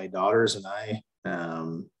here's my daughters and I,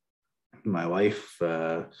 my wife,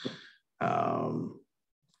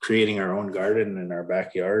 creating our own garden in our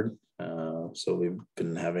backyard. So we've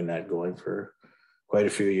been having that going for quite a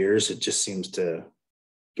few years. It just seems to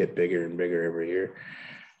get bigger and bigger every year.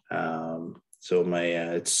 So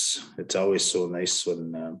it's always so nice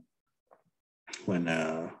when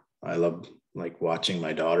I love like watching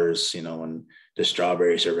my daughters, when the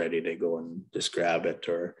strawberries are ready, they go and just grab it,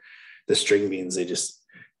 or the string beans, they just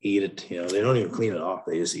eat it. They don't even clean it off;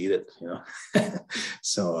 they just eat it.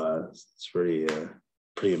 So it's pretty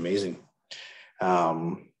amazing.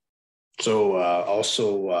 So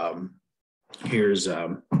also here's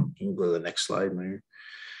we'll go to the next slide, Mair.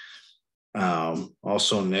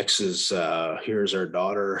 Also next is here's our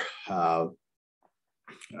daughter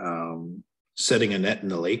setting a net in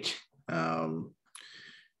the lake.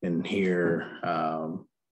 And here,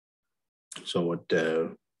 so what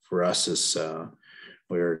for us is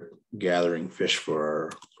we're gathering fish for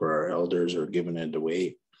our elders, or giving it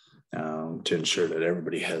away to ensure that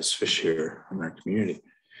everybody has fish here in our community.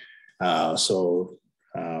 So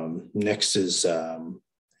next is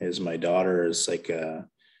my daughter is like it's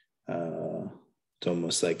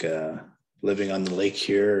almost like living on the lake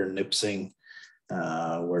here in Nipissing.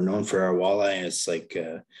 We're known for our walleye. It's like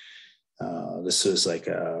this is like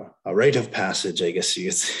a rite of passage, I guess you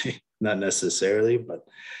could say. Not necessarily, but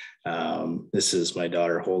this is my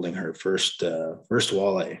daughter holding her first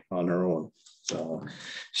walleye on her own. So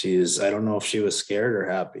I don't know if she was scared or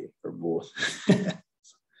happy, or both.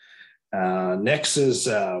 Next is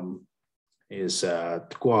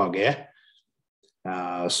Tkwage.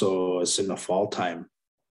 So it's in the fall time.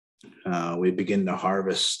 We begin to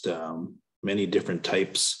harvest many different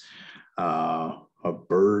types of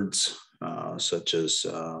birds, such as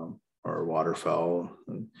or waterfowl,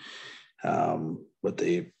 with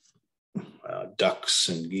the ducks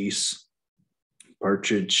and geese,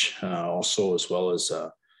 partridge, also, as well as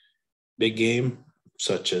big game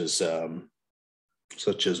such as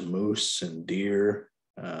moose and deer.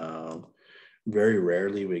 Very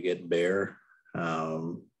rarely we get bear,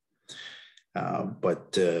 but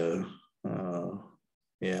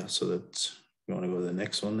yeah. So that's, you want to go to the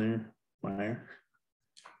next one there, Mair?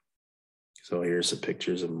 So here's the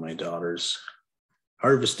pictures of my daughters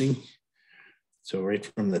harvesting. So right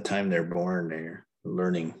from the time they're born, they're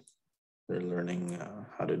learning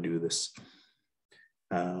how to do this.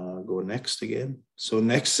 Go next again. So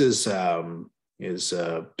next is Bibon.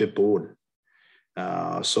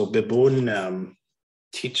 So Bibon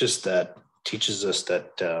teaches us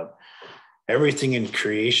that everything in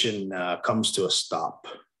creation comes to a stop.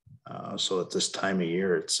 So at this time of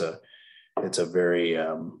year, it's a very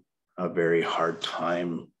hard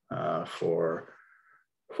time for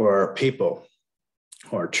our people,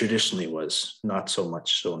 or traditionally was, not so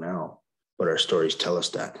much so now, but our stories tell us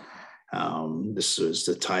that. This was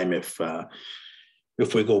the time, if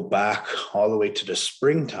we go back all the way to the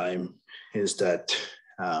springtime, is that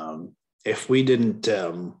if we didn't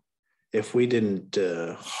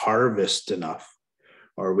harvest enough,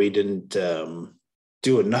 or we didn't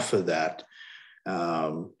do enough of that,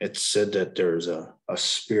 it's said that there's a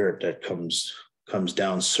spirit that comes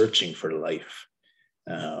down searching for life.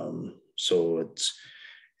 So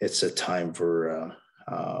it's a time for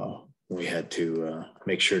we had to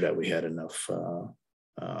make sure that we had enough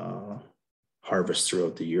harvest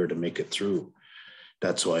throughout the year to make it through.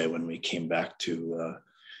 That's why when we came back to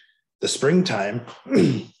the springtime,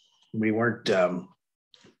 we were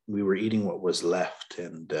eating what was left,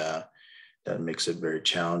 and that makes it very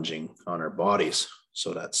challenging on our bodies.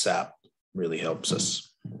 So that sap really helps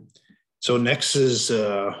us. So next is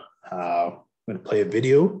I'm going to play a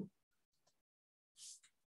video.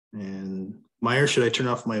 And Mair, should I turn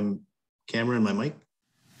off my camera and my mic?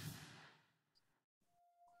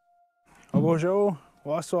 Abojo,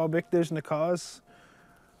 waso abikdej na cause,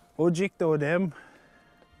 ojik do dem,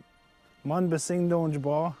 Nbisiing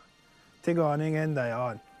Nishnaabek, tigoning and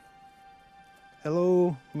dayan.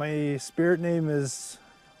 Hello, my spirit name is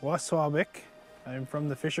Nbisiing. I'm from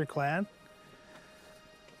the Fisher clan.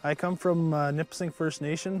 I come from Nipissing First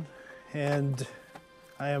Nation, and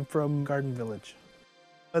I am from Garden Village.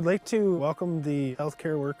 I'd like to welcome the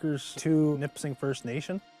healthcare workers to Nipissing First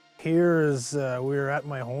Nation. Here is we're at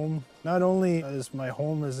my home. Not only is my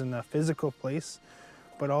home is in a physical place,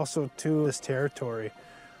 but also to this territory.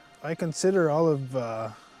 I consider all of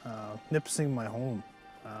Nipissing my home.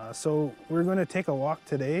 So we're going to take a walk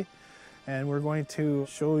today, and we're going to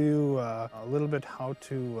show you a little bit how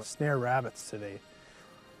to snare rabbits today.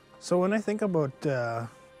 So when I think about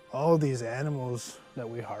all these animals that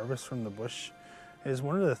we harvest from the bush, is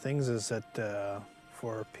one of the things is that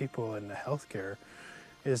for people in the healthcare,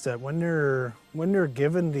 is that when they're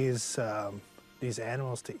given these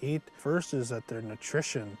animals to eat, first is that their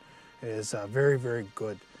nutrition is very, very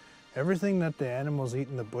good. Everything that the animals eat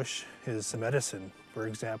in the bush is medicine. For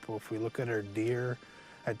example, if we look at our deer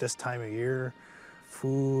at this time of year,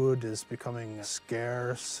 food is becoming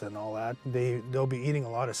scarce and all that. They'll be eating a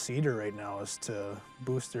lot of cedar right now is to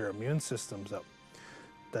boost their immune systems up.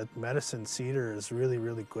 That medicine cedar is really,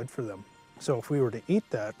 really good for them. So if we were to eat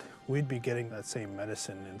that, we'd be getting that same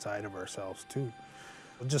medicine inside of ourselves too.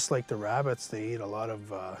 Just like the rabbits, they eat a lot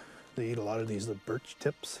of these birch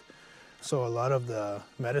tips. So a lot of the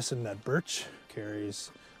medicine that birch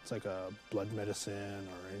carries, it's like a blood medicine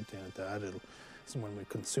or anything like that. So when we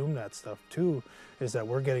consume that stuff too, is that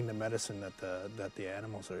we're getting the medicine that the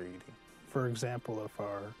animals are eating. For example, if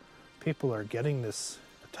our people are getting this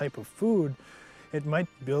type of food, it might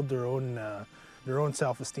build their own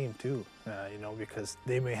self-esteem too, because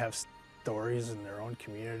they may have stories in their own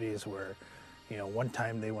communities where, one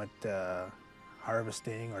time they went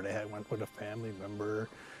harvesting, or they went with a family member.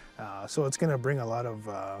 So it's going to bring a lot of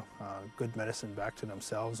good medicine back to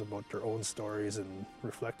themselves about their own stories and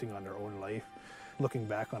reflecting on their own life, looking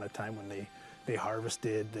back on a time when they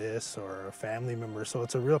harvested this, or a family member. So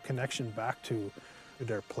it's a real connection back to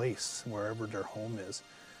their place, wherever their home is.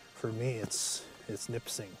 For me, it's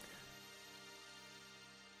Nipissing.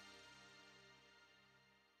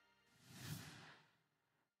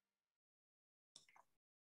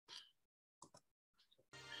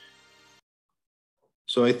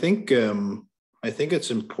 So I think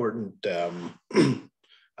it's important.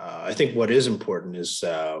 I think what is important is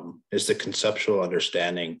the conceptual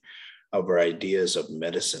understanding of our ideas of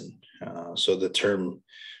medicine. So the term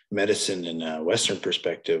medicine in a Western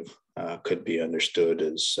perspective could be understood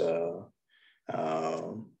as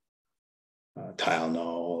Tylenol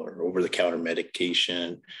or over-the-counter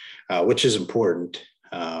medication, which is important.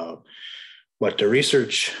 But the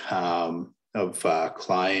research of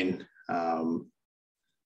Klein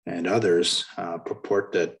and others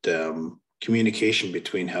purport that communication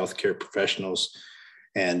between healthcare professionals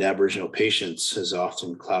and Aboriginal patients is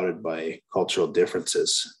often clouded by cultural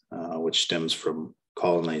differences, which stems from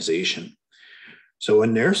colonization. So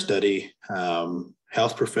in their study,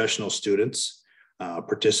 health professional students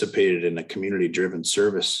participated in a community-driven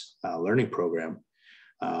service learning program,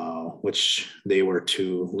 which they were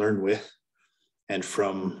to learn with and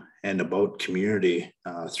from and about community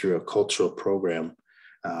through a cultural program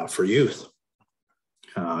for youth.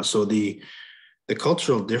 So the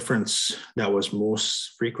cultural difference that was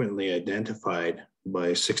most frequently identified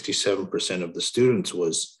by 67% of the students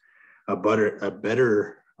was a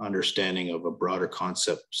better understanding of a broader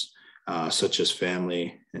concepts such as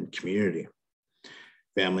family and community.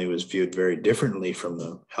 Family was viewed very differently from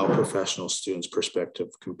the health professional students' perspective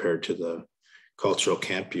compared to the cultural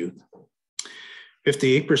camp youth.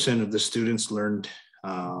 58% of the students learned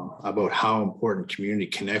about how important community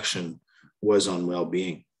connection was on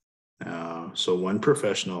well-being. So one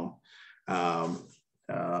professional, health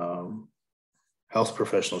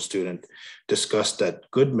professional student discussed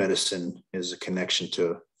that good medicine is a connection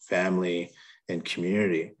to family and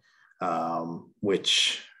community,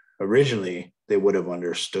 which originally they would have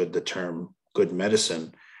understood the term good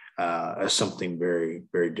medicine as something very,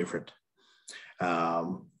 very different.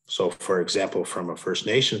 So for example, from a First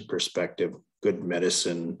Nation perspective, good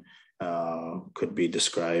medicine could be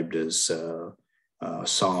described as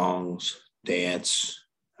songs, dance,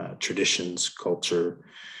 traditions, culture,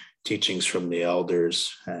 teachings from the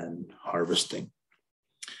elders, and harvesting.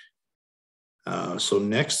 So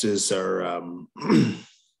next is our,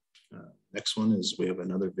 next one is we have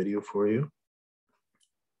another video for you.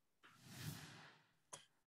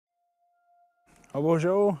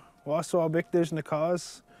 Abojo, Nbisiing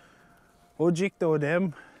Nishnaabek, Ojik do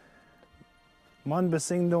dem,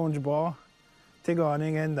 Nbisiing Nishnaabek,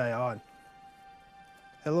 Nbisiing.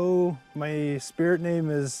 Hello, my spirit name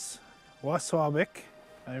is Nishnaabek.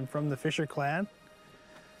 I'm from the Fisher clan.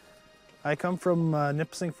 I come from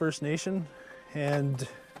Nipissing First Nation, and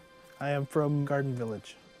I am from Garden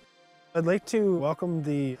Village. I'd like to welcome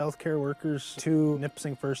the healthcare workers to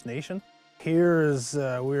Nipissing First Nation. Here is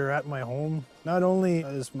we're at my home. Not only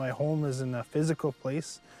is my home is in a physical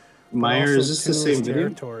place, Mair, is this the same video?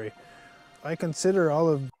 Territory. I consider all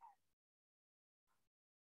of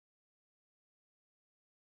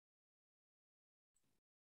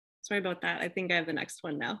Sorry about that. I think I have the next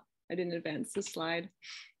one now. I didn't advance the slide.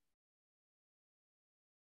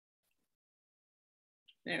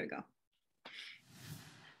 There we go.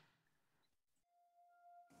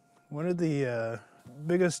 One of the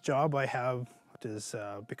biggest job I have is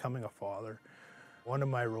becoming a father. One of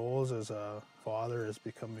my roles as a father is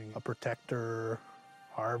becoming a protector,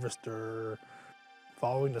 harvester,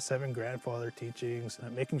 following the 7 grandfather teachings,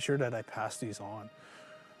 and making sure that I pass these on.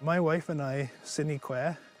 My wife and I,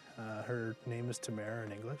 Sinique, her name is Mair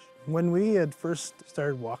in English. When we had first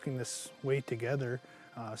started walking this way together,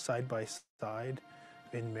 side by side,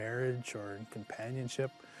 in marriage or in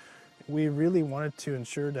companionship, we really wanted to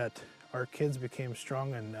ensure that our kids became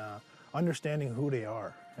strong in understanding who they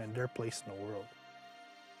are and their place in the world.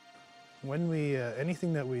 When we,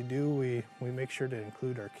 anything that we do, we make sure to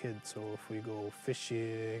include our kids. So if we go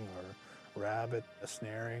fishing or rabbit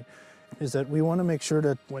snaring, is that we want to make sure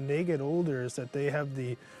that when they get older is that they have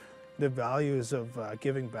the values of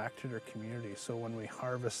giving back to their community. So when we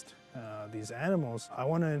harvest these animals, I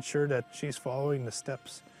want to ensure that she's following the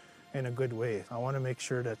steps in a good way. I want to make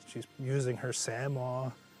sure that she's using her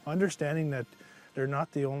Samoa, understanding that they're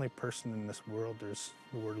not the only person in this world.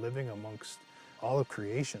 We're living amongst all of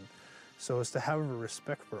creation. So it's to have a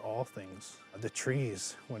respect for all things. The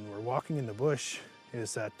trees, when we're walking in the bush,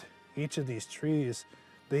 is that each of these trees,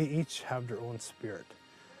 they each have their own spirit.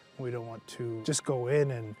 We don't want to just go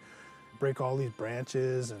in and break all these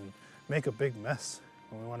branches and make a big mess.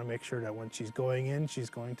 And we want to make sure that when she's going in,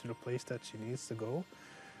 she's going to the place that she needs to go,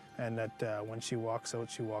 and that when she walks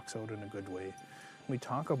out in a good way. We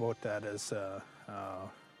talk about that as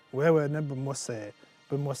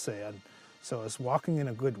so it's walking in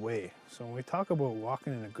a good way. So when we talk about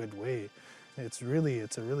walking in a good way, it's a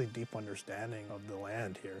really deep understanding of the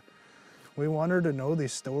land here. We want her to know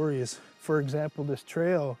these stories. For example, this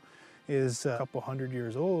trail is a couple hundred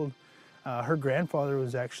years old. Her grandfather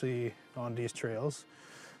was actually on these trails.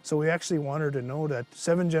 So we actually want her to know that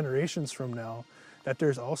 7 generations from now, that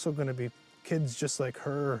there's also going to be kids just like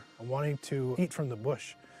her wanting to eat from the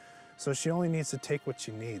bush. So she only needs to take what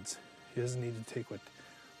she needs. She doesn't need to take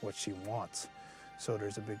what she wants. So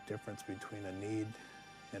there's a big difference between a need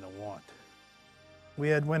and a want. We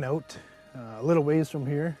had went out a little ways from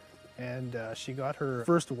here, and she got her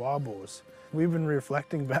first wabos. We've been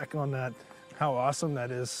reflecting back on that, how awesome that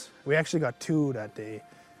is. We actually got 2 that day.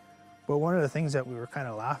 But one of the things that we were kind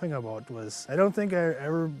of laughing about was, I don't think I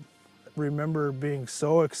ever remember being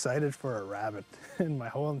so excited for a rabbit in my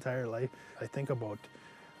whole entire life. I think about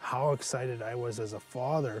how excited I was as a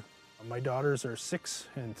father. My daughters are 6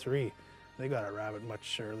 and 3. They got a rabbit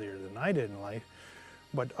much earlier than I did in life.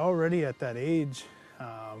 But already at that age,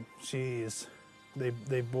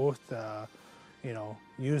 they both, you know,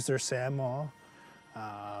 use their sandmaw.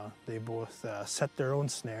 They both set their own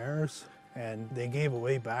snares, and they gave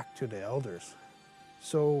away back to the elders.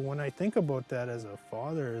 So when I think about that as a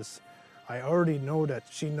father, I already know that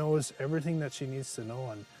she knows everything that she needs to know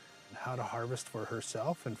on how to harvest for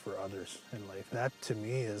herself and for others in life. That to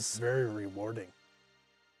me is very rewarding.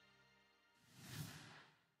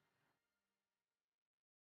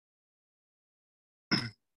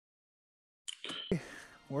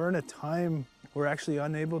 We're in a time we're actually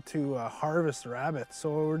unable to harvest rabbits, so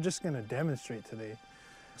we're just going to demonstrate today.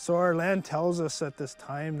 So our land tells us at this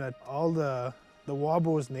time that all the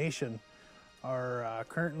Wabos Nation are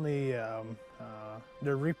currently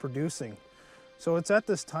they're reproducing. So it's at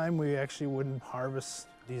this time we actually wouldn't harvest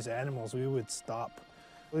these animals. We would stop.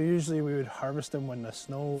 Usually we would harvest them when the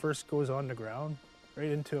snow first goes on the ground, right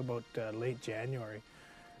into about late January.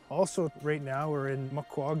 Also right now we're in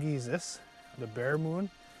Makwagi's, the bear moon.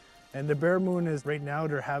 And the bear moon is right now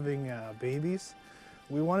they're having babies.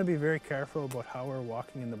 We want to be very careful about how we're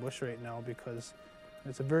walking in the bush right now because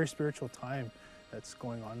it's a very spiritual time that's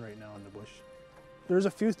going on right now in the bush. There's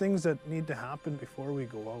a few things that need to happen before we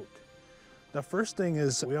go out. The first thing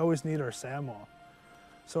is we always need our sandmaw.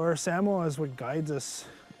 So our sandmaw is what guides us.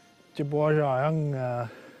 Before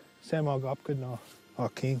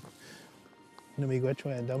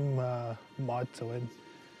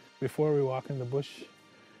we walk in the bush,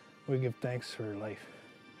 we give thanks for life.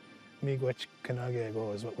 Miigwech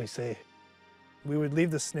kanagego is what we say. We would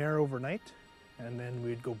leave the snare overnight, and then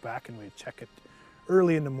we'd go back and we'd check it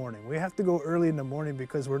early in the morning. We have to go early in the morning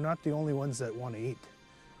because we're not the only ones that want to eat.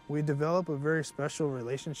 We develop a very special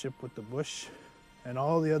relationship with the bush and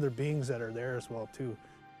all the other beings that are there as well too.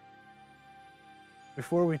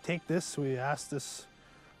 Before we take this, we ask this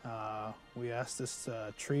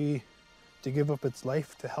tree to give up its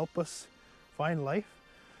life to help us find life.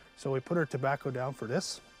 So we put our tobacco down for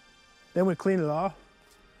this. Then we clean it off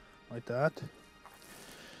like that.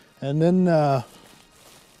 And then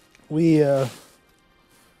we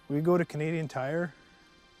go to Canadian Tire.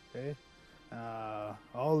 Okay.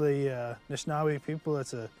 All the Anishinaabe people,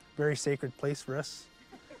 it's a very sacred place for us.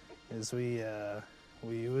 Is we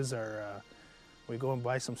use our we go and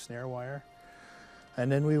buy some snare wire,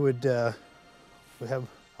 and then we have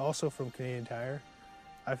also from Canadian Tire.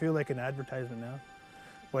 I feel like an advertisement now,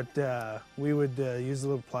 but we would use the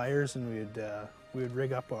little pliers and we would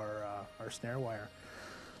rig up our snare wire.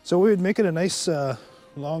 So we would make it a nice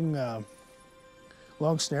long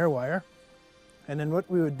snare wire, and then what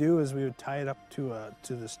we would do is we would tie it up to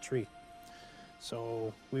this tree.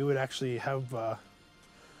 So we would actually have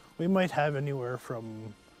we might have anywhere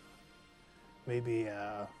from maybe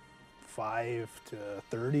 5 to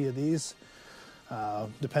 30 of these.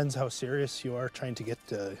 Depends how serious you are trying to get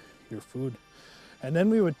your food. And then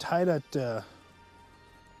we would tie that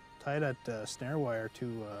snare wire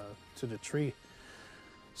to the tree.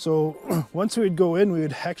 So once we'd go in, we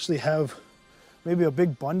would actually have maybe a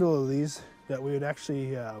big bundle of these that we would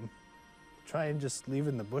actually try and just leave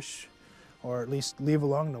in the bush, or at least leave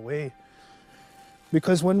along the way.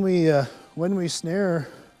 Because when we snare,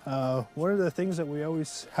 one of the things that we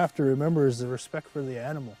always have to remember is the respect for the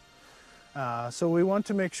animal. So we want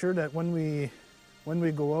to make sure that when we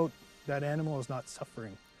go out, that animal is not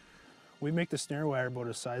suffering. We make the snare wire about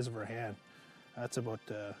the size of our hand. That's about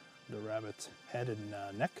the rabbit's head and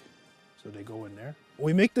neck, so they go in there.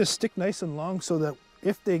 We make this stick nice and long so that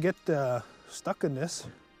if they get stuck in this,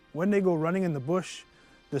 when they go running in the bush,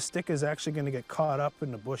 the stick is actually going to get caught up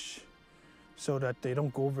in the bush so that they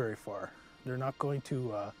don't go very far. They're not going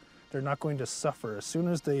to suffer. As soon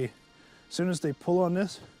as they pull on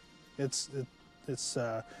this, it's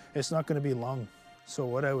not going to be long. So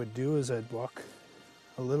what I would do is I'd walk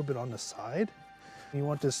a little bit on the side. You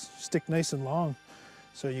want this stick nice and long,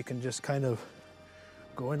 so you can just kind of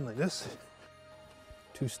go in like this.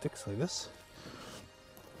 2 sticks like this.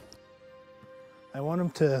 I want him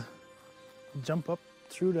to jump up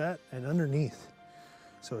through that and underneath,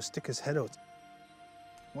 so stick his head out.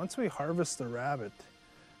 Once we harvest the rabbit,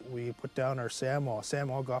 we put down our Samo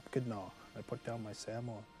Gopkidnaw. I put down my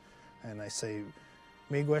Samo and I say,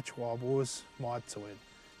 Miigwech Wabos Modsawin.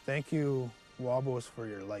 Thank you, Wabos, for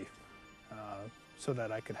your life, so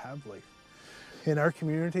that I could have life. In our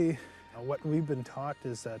community, what we've been taught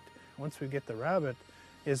is that once we get the rabbit,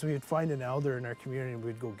 is we'd find an elder in our community and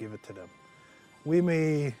we'd go give it to them. We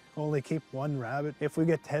may only keep one rabbit. If we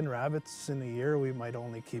get 10 rabbits in a year, we might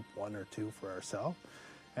only keep 1 or 2 for ourselves,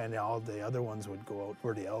 and all the other ones would go out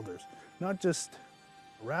for the elders. Not just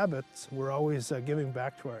rabbits, we're always giving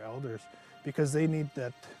back to our elders because they need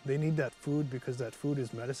that food, because that food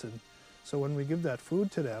is medicine. So when we give that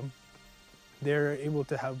food to them, they're able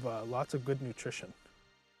to have lots of good nutrition.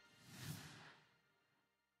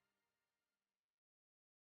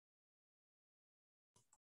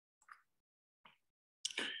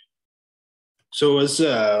 So as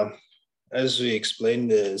we explained,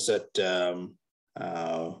 is that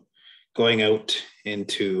going out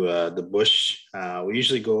into the bush, we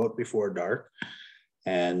usually go out before dark,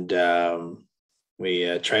 and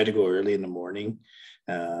we try to go early in the morning,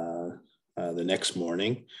 the next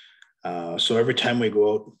morning. So every time we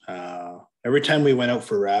go out, every time we went out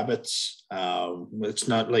for rabbits, it's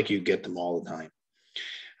not like you get them all the time.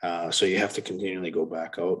 So you have to continually go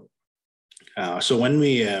back out. So when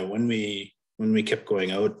we kept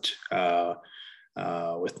going out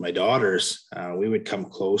with my daughters, we would come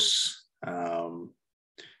close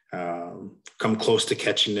to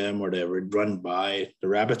catching them, or they would run by. The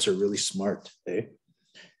rabbits are really smart, eh?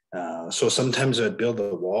 So sometimes I'd build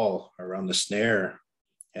a wall around the snare,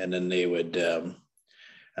 and then they would run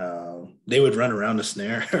around the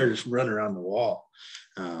snare or just run around the wall.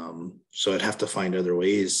 So I'd have to find other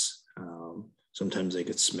ways. Sometimes they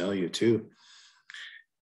could smell you too.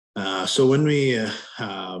 So when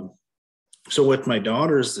so with my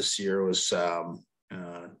daughters this year was,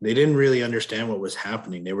 they didn't really understand what was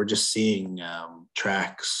happening. They were just seeing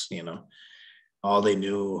tracks, you know. All they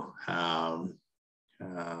knew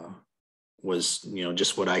was, you know,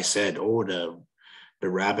 just what I said. Oh, the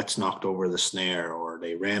rabbits knocked over the snare, or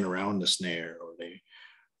they ran around the snare, or they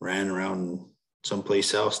ran around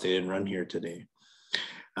someplace else. They didn't run here today.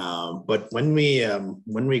 But when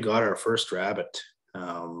we got our first rabbit,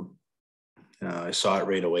 I saw it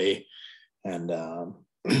right away, and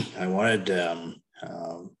I wanted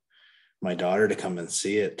my daughter to come and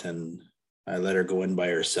see it, and I let her go in by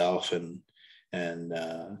herself and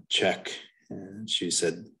check. And she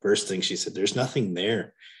said, first thing she said, "There's nothing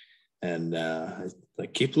there," and I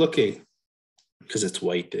like, keep looking, because it's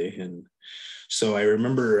white, eh? And so I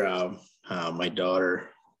remember my daughter.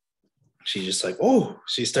 She just like, oh,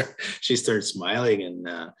 she started smiling, and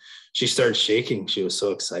she started shaking. She was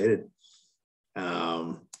so excited.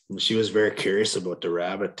 She was very curious about the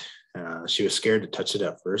rabbit. She was scared to touch it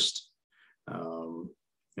at first.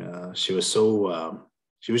 She was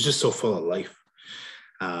just so full of life.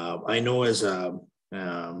 I know as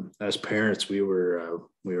parents, we were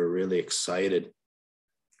really excited,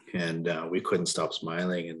 and we couldn't stop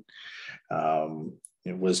smiling. And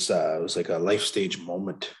it was like a life stage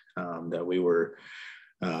moment that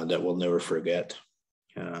we'll never forget.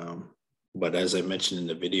 But as I mentioned in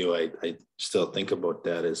the video, I still think about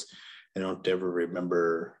that, as I don't ever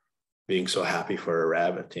remember being so happy for a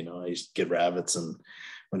rabbit. You know, I used to get rabbits, and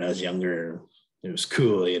when I was younger, it was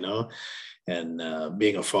cool, you know. And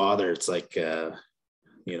being a father, it's like, you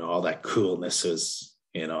know, all that coolness is,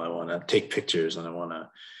 you know, I want to take pictures and I want to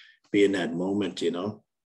be in that moment, you know.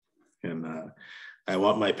 And I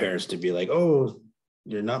want my parents to be like, oh,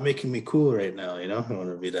 you're not making me cool right now, you know. I want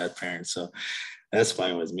to be that parent, so that's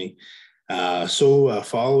fine with me. So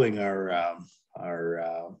following our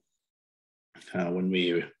when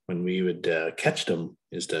we would catch them,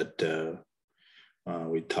 is that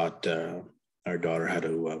we taught our daughter how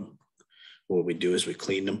to. What we do is we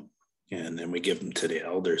clean them, and then we give them to the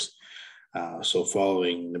elders. So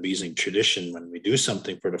following Nbisiing tradition, when we do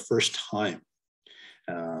something for the first time,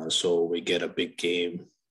 so we get a big game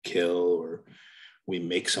kill, or we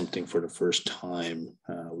make something for the first time,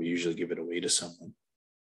 we usually give it away to someone.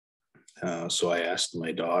 So I asked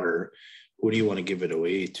my daughter, who do you want to give it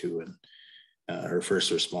away to? And her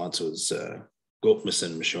first response was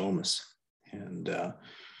Nipissing Nishnaabek. And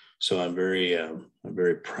so I'm very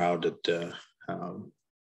proud that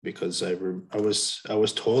because I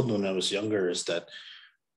was told when I was younger, is that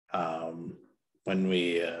when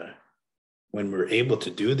we're able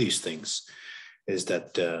to do these things, is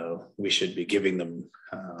that we should be giving them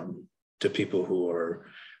to people who are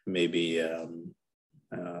maybe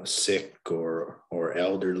sick or our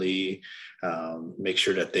elderly, make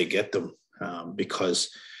sure that they get them, because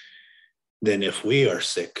then if we are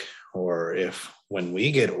sick, or if when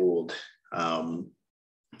we get old,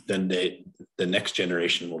 then the next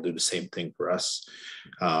generation will do the same thing for us.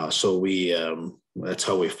 So we that's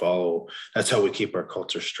how we follow. That's how we keep our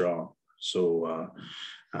culture strong. So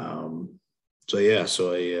yeah.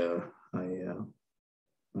 So I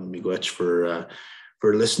miigwech for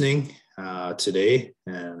listening today,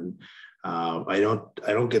 and I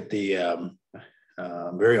don't get the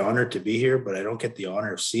I'm very honored to be here, but I don't get the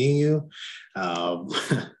honor of seeing you.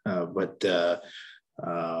 But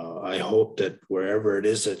I hope that wherever it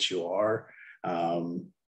is that you are,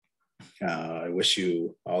 I wish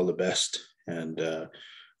you all the best, and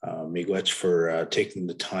miigwech for taking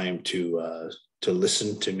the time to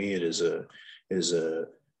listen to me. It is a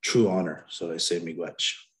true honor. So I say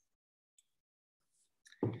miigwech.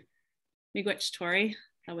 Miigwech, Tory.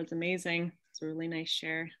 That was amazing. It's a really nice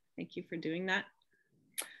share. Thank you for doing that.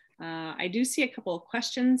 I do see a couple of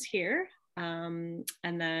questions here, and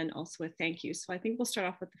then also a thank you. So I think we'll start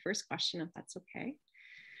off with the first question, if that's okay. It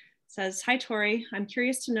says, hi, Tory. I'm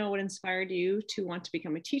curious to know what inspired you to want to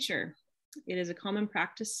become a teacher. It is a common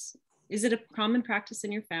practice. Is it a common practice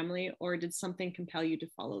in your family, or did something compel you to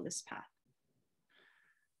follow this path?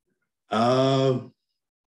 I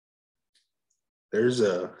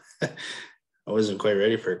wasn't quite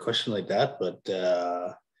ready for a question like that, but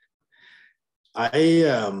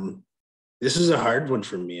this is a hard one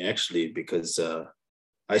for me, actually, because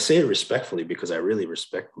I say it respectfully, because I really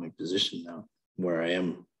respect my position now where I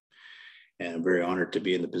am, and I'm very honored to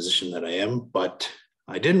be in the position that I am. But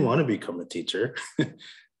I didn't want to become a teacher.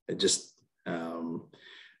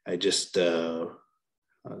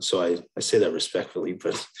 So I say that respectfully,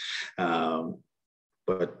 but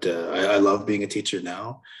I love being a teacher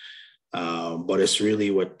now. But it's really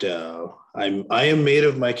what I am made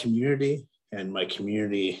of my community, and my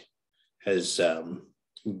community has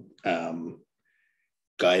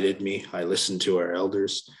guided me. I listened to our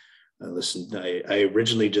elders. I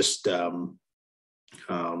originally just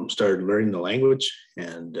started learning the language,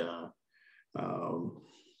 and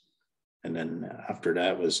then after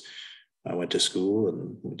that I went to school,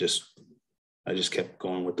 and I just kept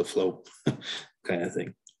going with the flow, kind of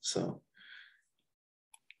thing. So.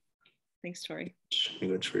 Thanks, Tory.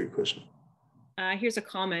 Thanks for your question. Here's a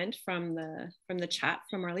comment from the chat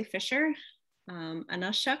from Marley Fisher.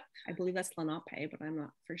 Anashuk, I believe that's Lenape, but I'm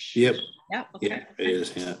not for sure. Yep. Yeah. Okay. Yeah, it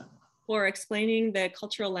is. Yeah. For explaining the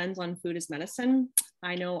cultural lens on food as medicine.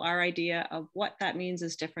 I know our idea of what that means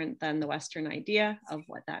is different than the Western idea of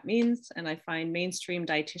what that means, and I find mainstream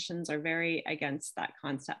dietitians are very against that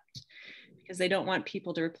concept because they don't want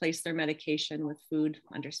people to replace their medication with food,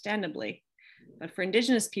 understandably. But for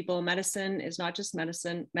Indigenous people, medicine is not just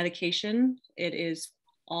medication, it is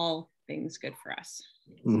all things good for us.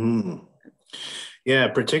 Mm-hmm. Yeah,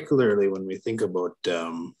 particularly when we think about,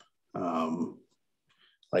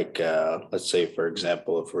 let's say, for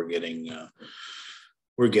example, if we're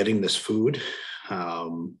getting this food, a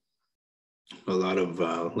lot of,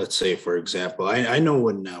 let's say, for example, I know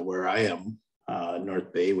where I am,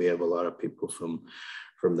 North Bay, we have a lot of people from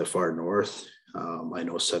the far north. I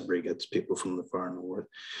know Sudbury gets people from the far north,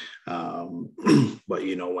 but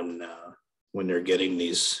when they're getting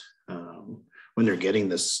this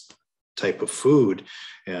type of food,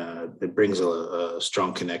 it brings a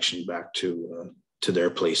strong connection back to their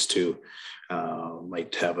place too.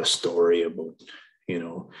 Might have a story about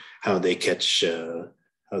how they catch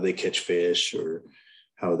fish, or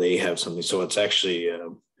how they have something. So it's actually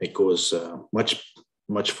it goes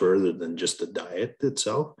much further than just the diet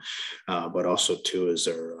itself, but also too is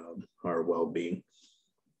our well-being.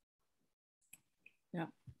 Yeah,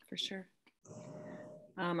 for sure.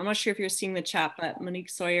 I'm not sure if you're seeing the chat, but Monique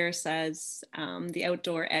Sawyer says the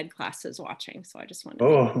outdoor ed class is watching. So I just wanted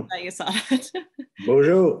to that you saw that.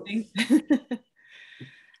 Bonjour.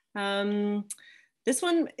 This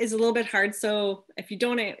one is a little bit hard. So if you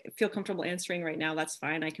don't feel comfortable answering right now, that's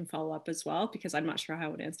fine. I can follow up as well, because I'm not sure how I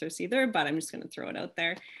would answer this either, but I'm just going to throw it out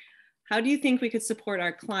there. How do you think we could support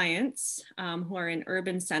our clients who are in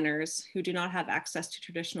urban centers who do not have access to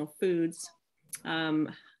traditional foods,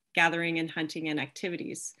 gathering and hunting and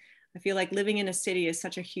activities? I feel like living in a city is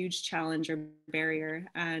such a huge challenge or barrier,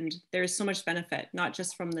 and there's so much benefit, not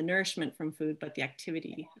just from the nourishment from food, but the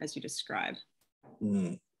activity as you describe.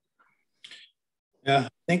 Yeah,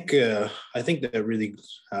 I think that really,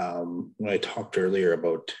 when I talked earlier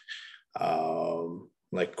about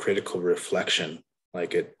like critical reflection,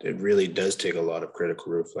 like it really does take a lot of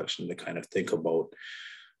critical reflection to kind of think about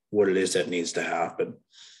what it is that needs to happen.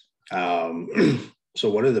 So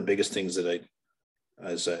one of the biggest things that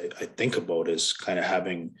as I think about, is kind of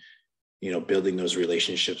having, building those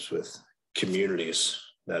relationships with communities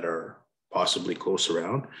that are possibly close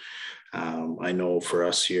around. I know for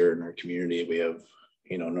us here in our community, we have,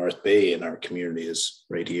 North Bay, and our community is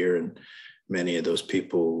right here, and many of those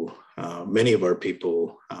people, many of our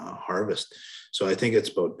people harvest. So I think it's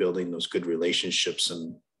about building those good relationships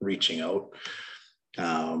and reaching out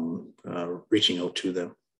to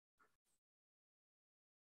them.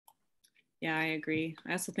 Yeah, I agree.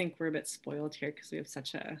 I also think we're a bit spoiled here because we have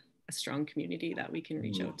such a strong community that we can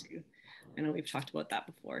reach out to. I know we've talked about that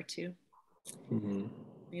before too. Mm-hmm.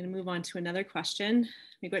 I'm going to move on to another question.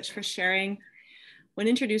 Miigwech for sharing. When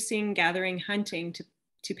introducing gathering hunting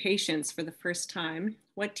to patients for the first time,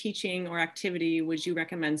 what teaching or activity would you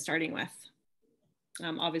recommend starting with?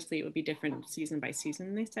 Obviously, it would be different season by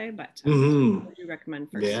season, they say, but what would you recommend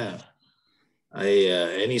first? Yeah,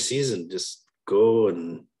 any season, just go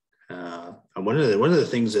and one of the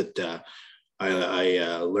things that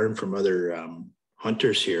I learned from other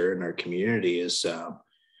hunters here in our community is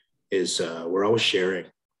we're always sharing.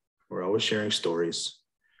 We're always sharing stories.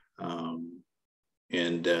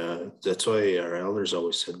 And that's why our elders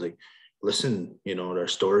always said, like, listen, our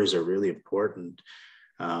stories are really important.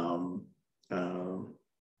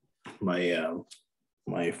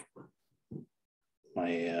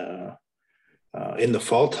 In the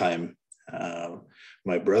fall time,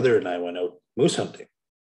 my brother and I went out moose hunting,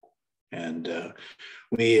 and I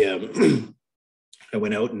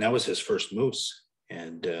went out, and that was his first moose,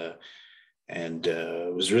 and it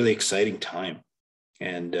was a really exciting time.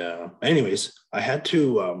 And anyways, I had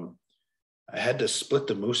to split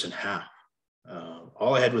the moose in half.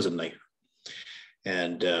 All I had was a knife,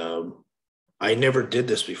 and I never did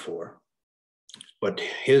this before. But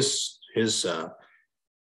he was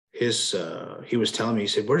telling me, he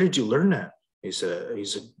said, "Where did you learn that?" He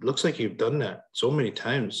said, "Looks like you've done that so many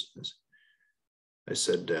times." I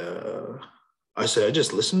said, I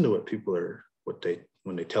just listen to what people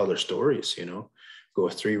when they tell their stories, go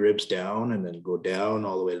 3 ribs down and then go down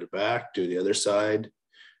all the way to the back, do the other side,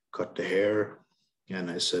 cut the hair. And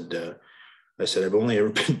I said, I've only ever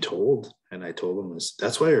been told. And I told them,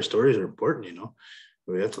 that's why our stories are important.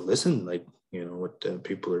 We have to listen, like, what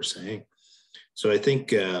people are saying. So I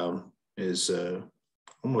think is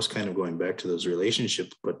almost kind of going back to those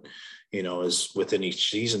relationships, but, as within each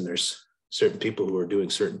season, there's certain people who are doing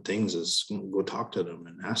certain things, is go talk to them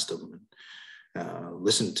and ask them and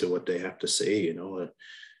listen to what they have to say.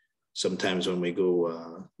 Sometimes when we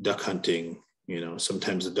go duck hunting,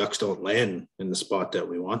 sometimes the ducks don't land in the spot that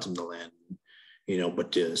we want them to land,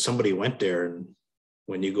 but somebody went there, and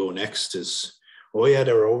when you go next is, oh yeah,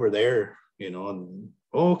 they're over there, and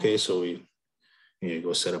oh, okay, so we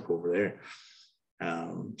go set up over there.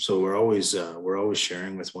 So we're always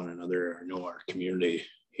sharing with one another. I know our community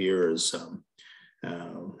here is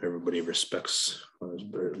everybody respects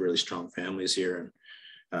really strong families here,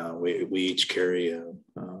 and we each carry a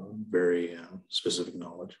very specific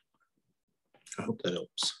knowledge. I hope that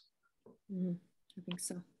helps. I think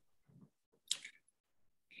so.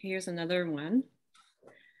 Here's another one.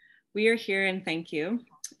 We are here and thank you.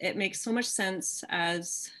 It makes so much sense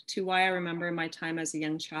as to why I remember my time as a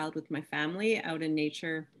young child with my family out in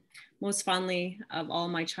nature most fondly of all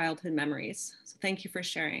my childhood memories. So thank you for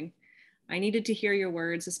sharing. I needed to hear your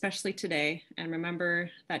words, especially today, and remember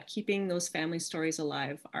that keeping those family stories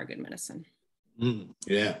alive are good medicine.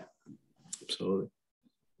 Yeah, absolutely.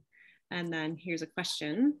 And then here's a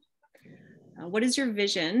question. What is your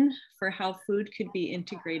vision for how food could be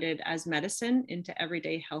integrated as medicine into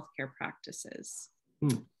everyday healthcare practices?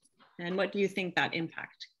 And what do you think that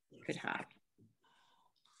impact could have?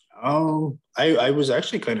 I was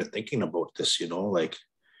actually kind of thinking about this,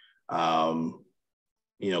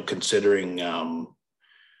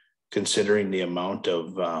 considering the amount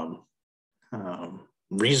of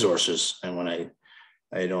resources, and when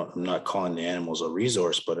I'm not calling the animals a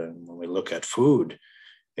resource, but when we look at food,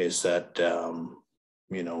 is that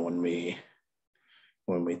when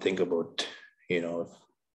we think about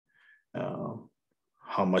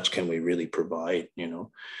how much can we really provide,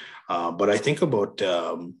 but I think about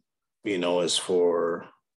as for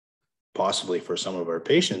possibly for some of our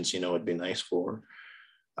patients, it'd be nice for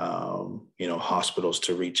hospitals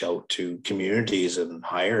to reach out to communities and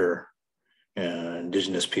hire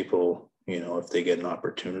Indigenous people, if they get an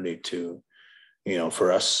opportunity to,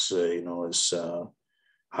 for us, as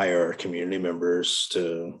hire our community members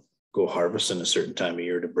to go harvest in a certain time of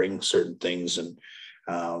year to bring certain things. And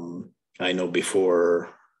I know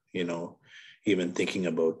before, even thinking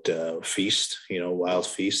about feast, wild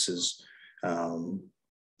feast is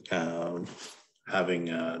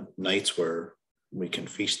having nights where we can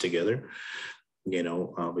feast together, you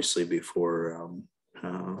know, obviously before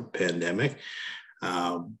pandemic,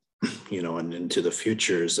 you know, and into the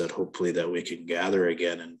future is that hopefully that we can gather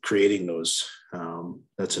again, and creating those,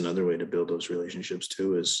 that's another way to build those relationships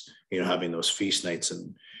too, is, you know, having those feast nights.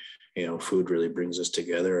 And, you know, food really brings us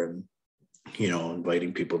together, and, you know,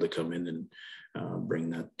 inviting people to come in and bring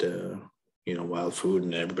that, you know, wild food,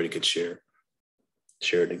 and everybody could share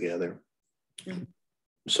together. Mm-hmm.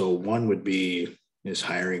 So one would be is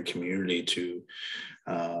hiring community to,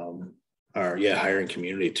 hiring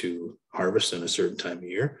community to harvest in a certain time of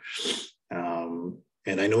year.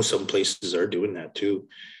 And I know some places are doing that too.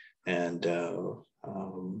 And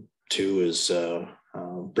two is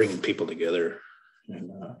bringing people together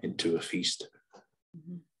and into a feast.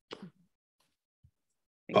 Mm-hmm.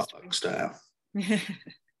 Potluck style.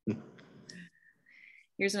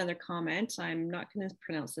 Here's another comment. I'm not going to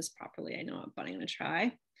pronounce this properly, I know, but I'm going to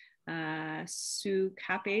try.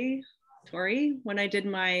 Sukape Tori, when I did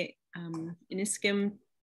my Iniskim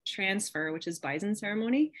transfer, which is bison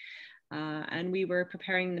ceremony, and we were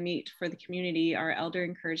preparing the meat for the community, our elder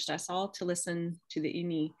encouraged us all to listen to the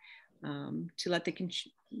Ini, to let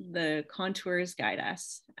the contours guide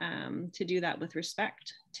us, to do that with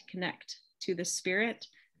respect, to connect to the spirit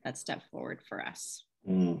that stepped forward for us.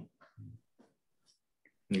 Mm.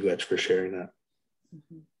 You guys for sharing that.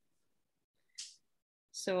 Mm-hmm.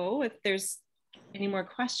 So if there's any more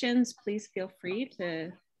questions, please feel free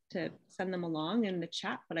to send them along in the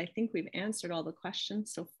chat, but I think we've answered all the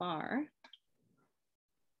questions so far.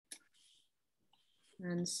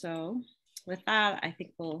 And so with that, I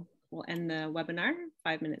think we'll end the webinar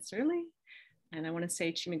 5 minutes early. And I want to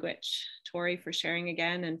say Chimigwich, Tori, for sharing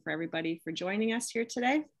again, and for everybody for joining us here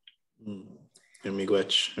today.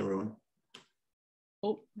 Chimigwich, everyone.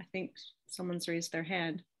 Oh, I think someone's raised their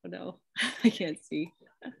hand. Oh no, I can't see.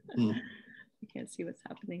 I can't see what's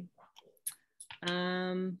happening.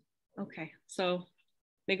 Okay, so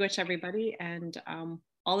miigwech everybody, and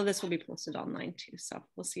all of this will be posted online too. So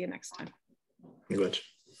we'll see you next time. Miigwech.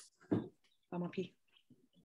 Pamapi.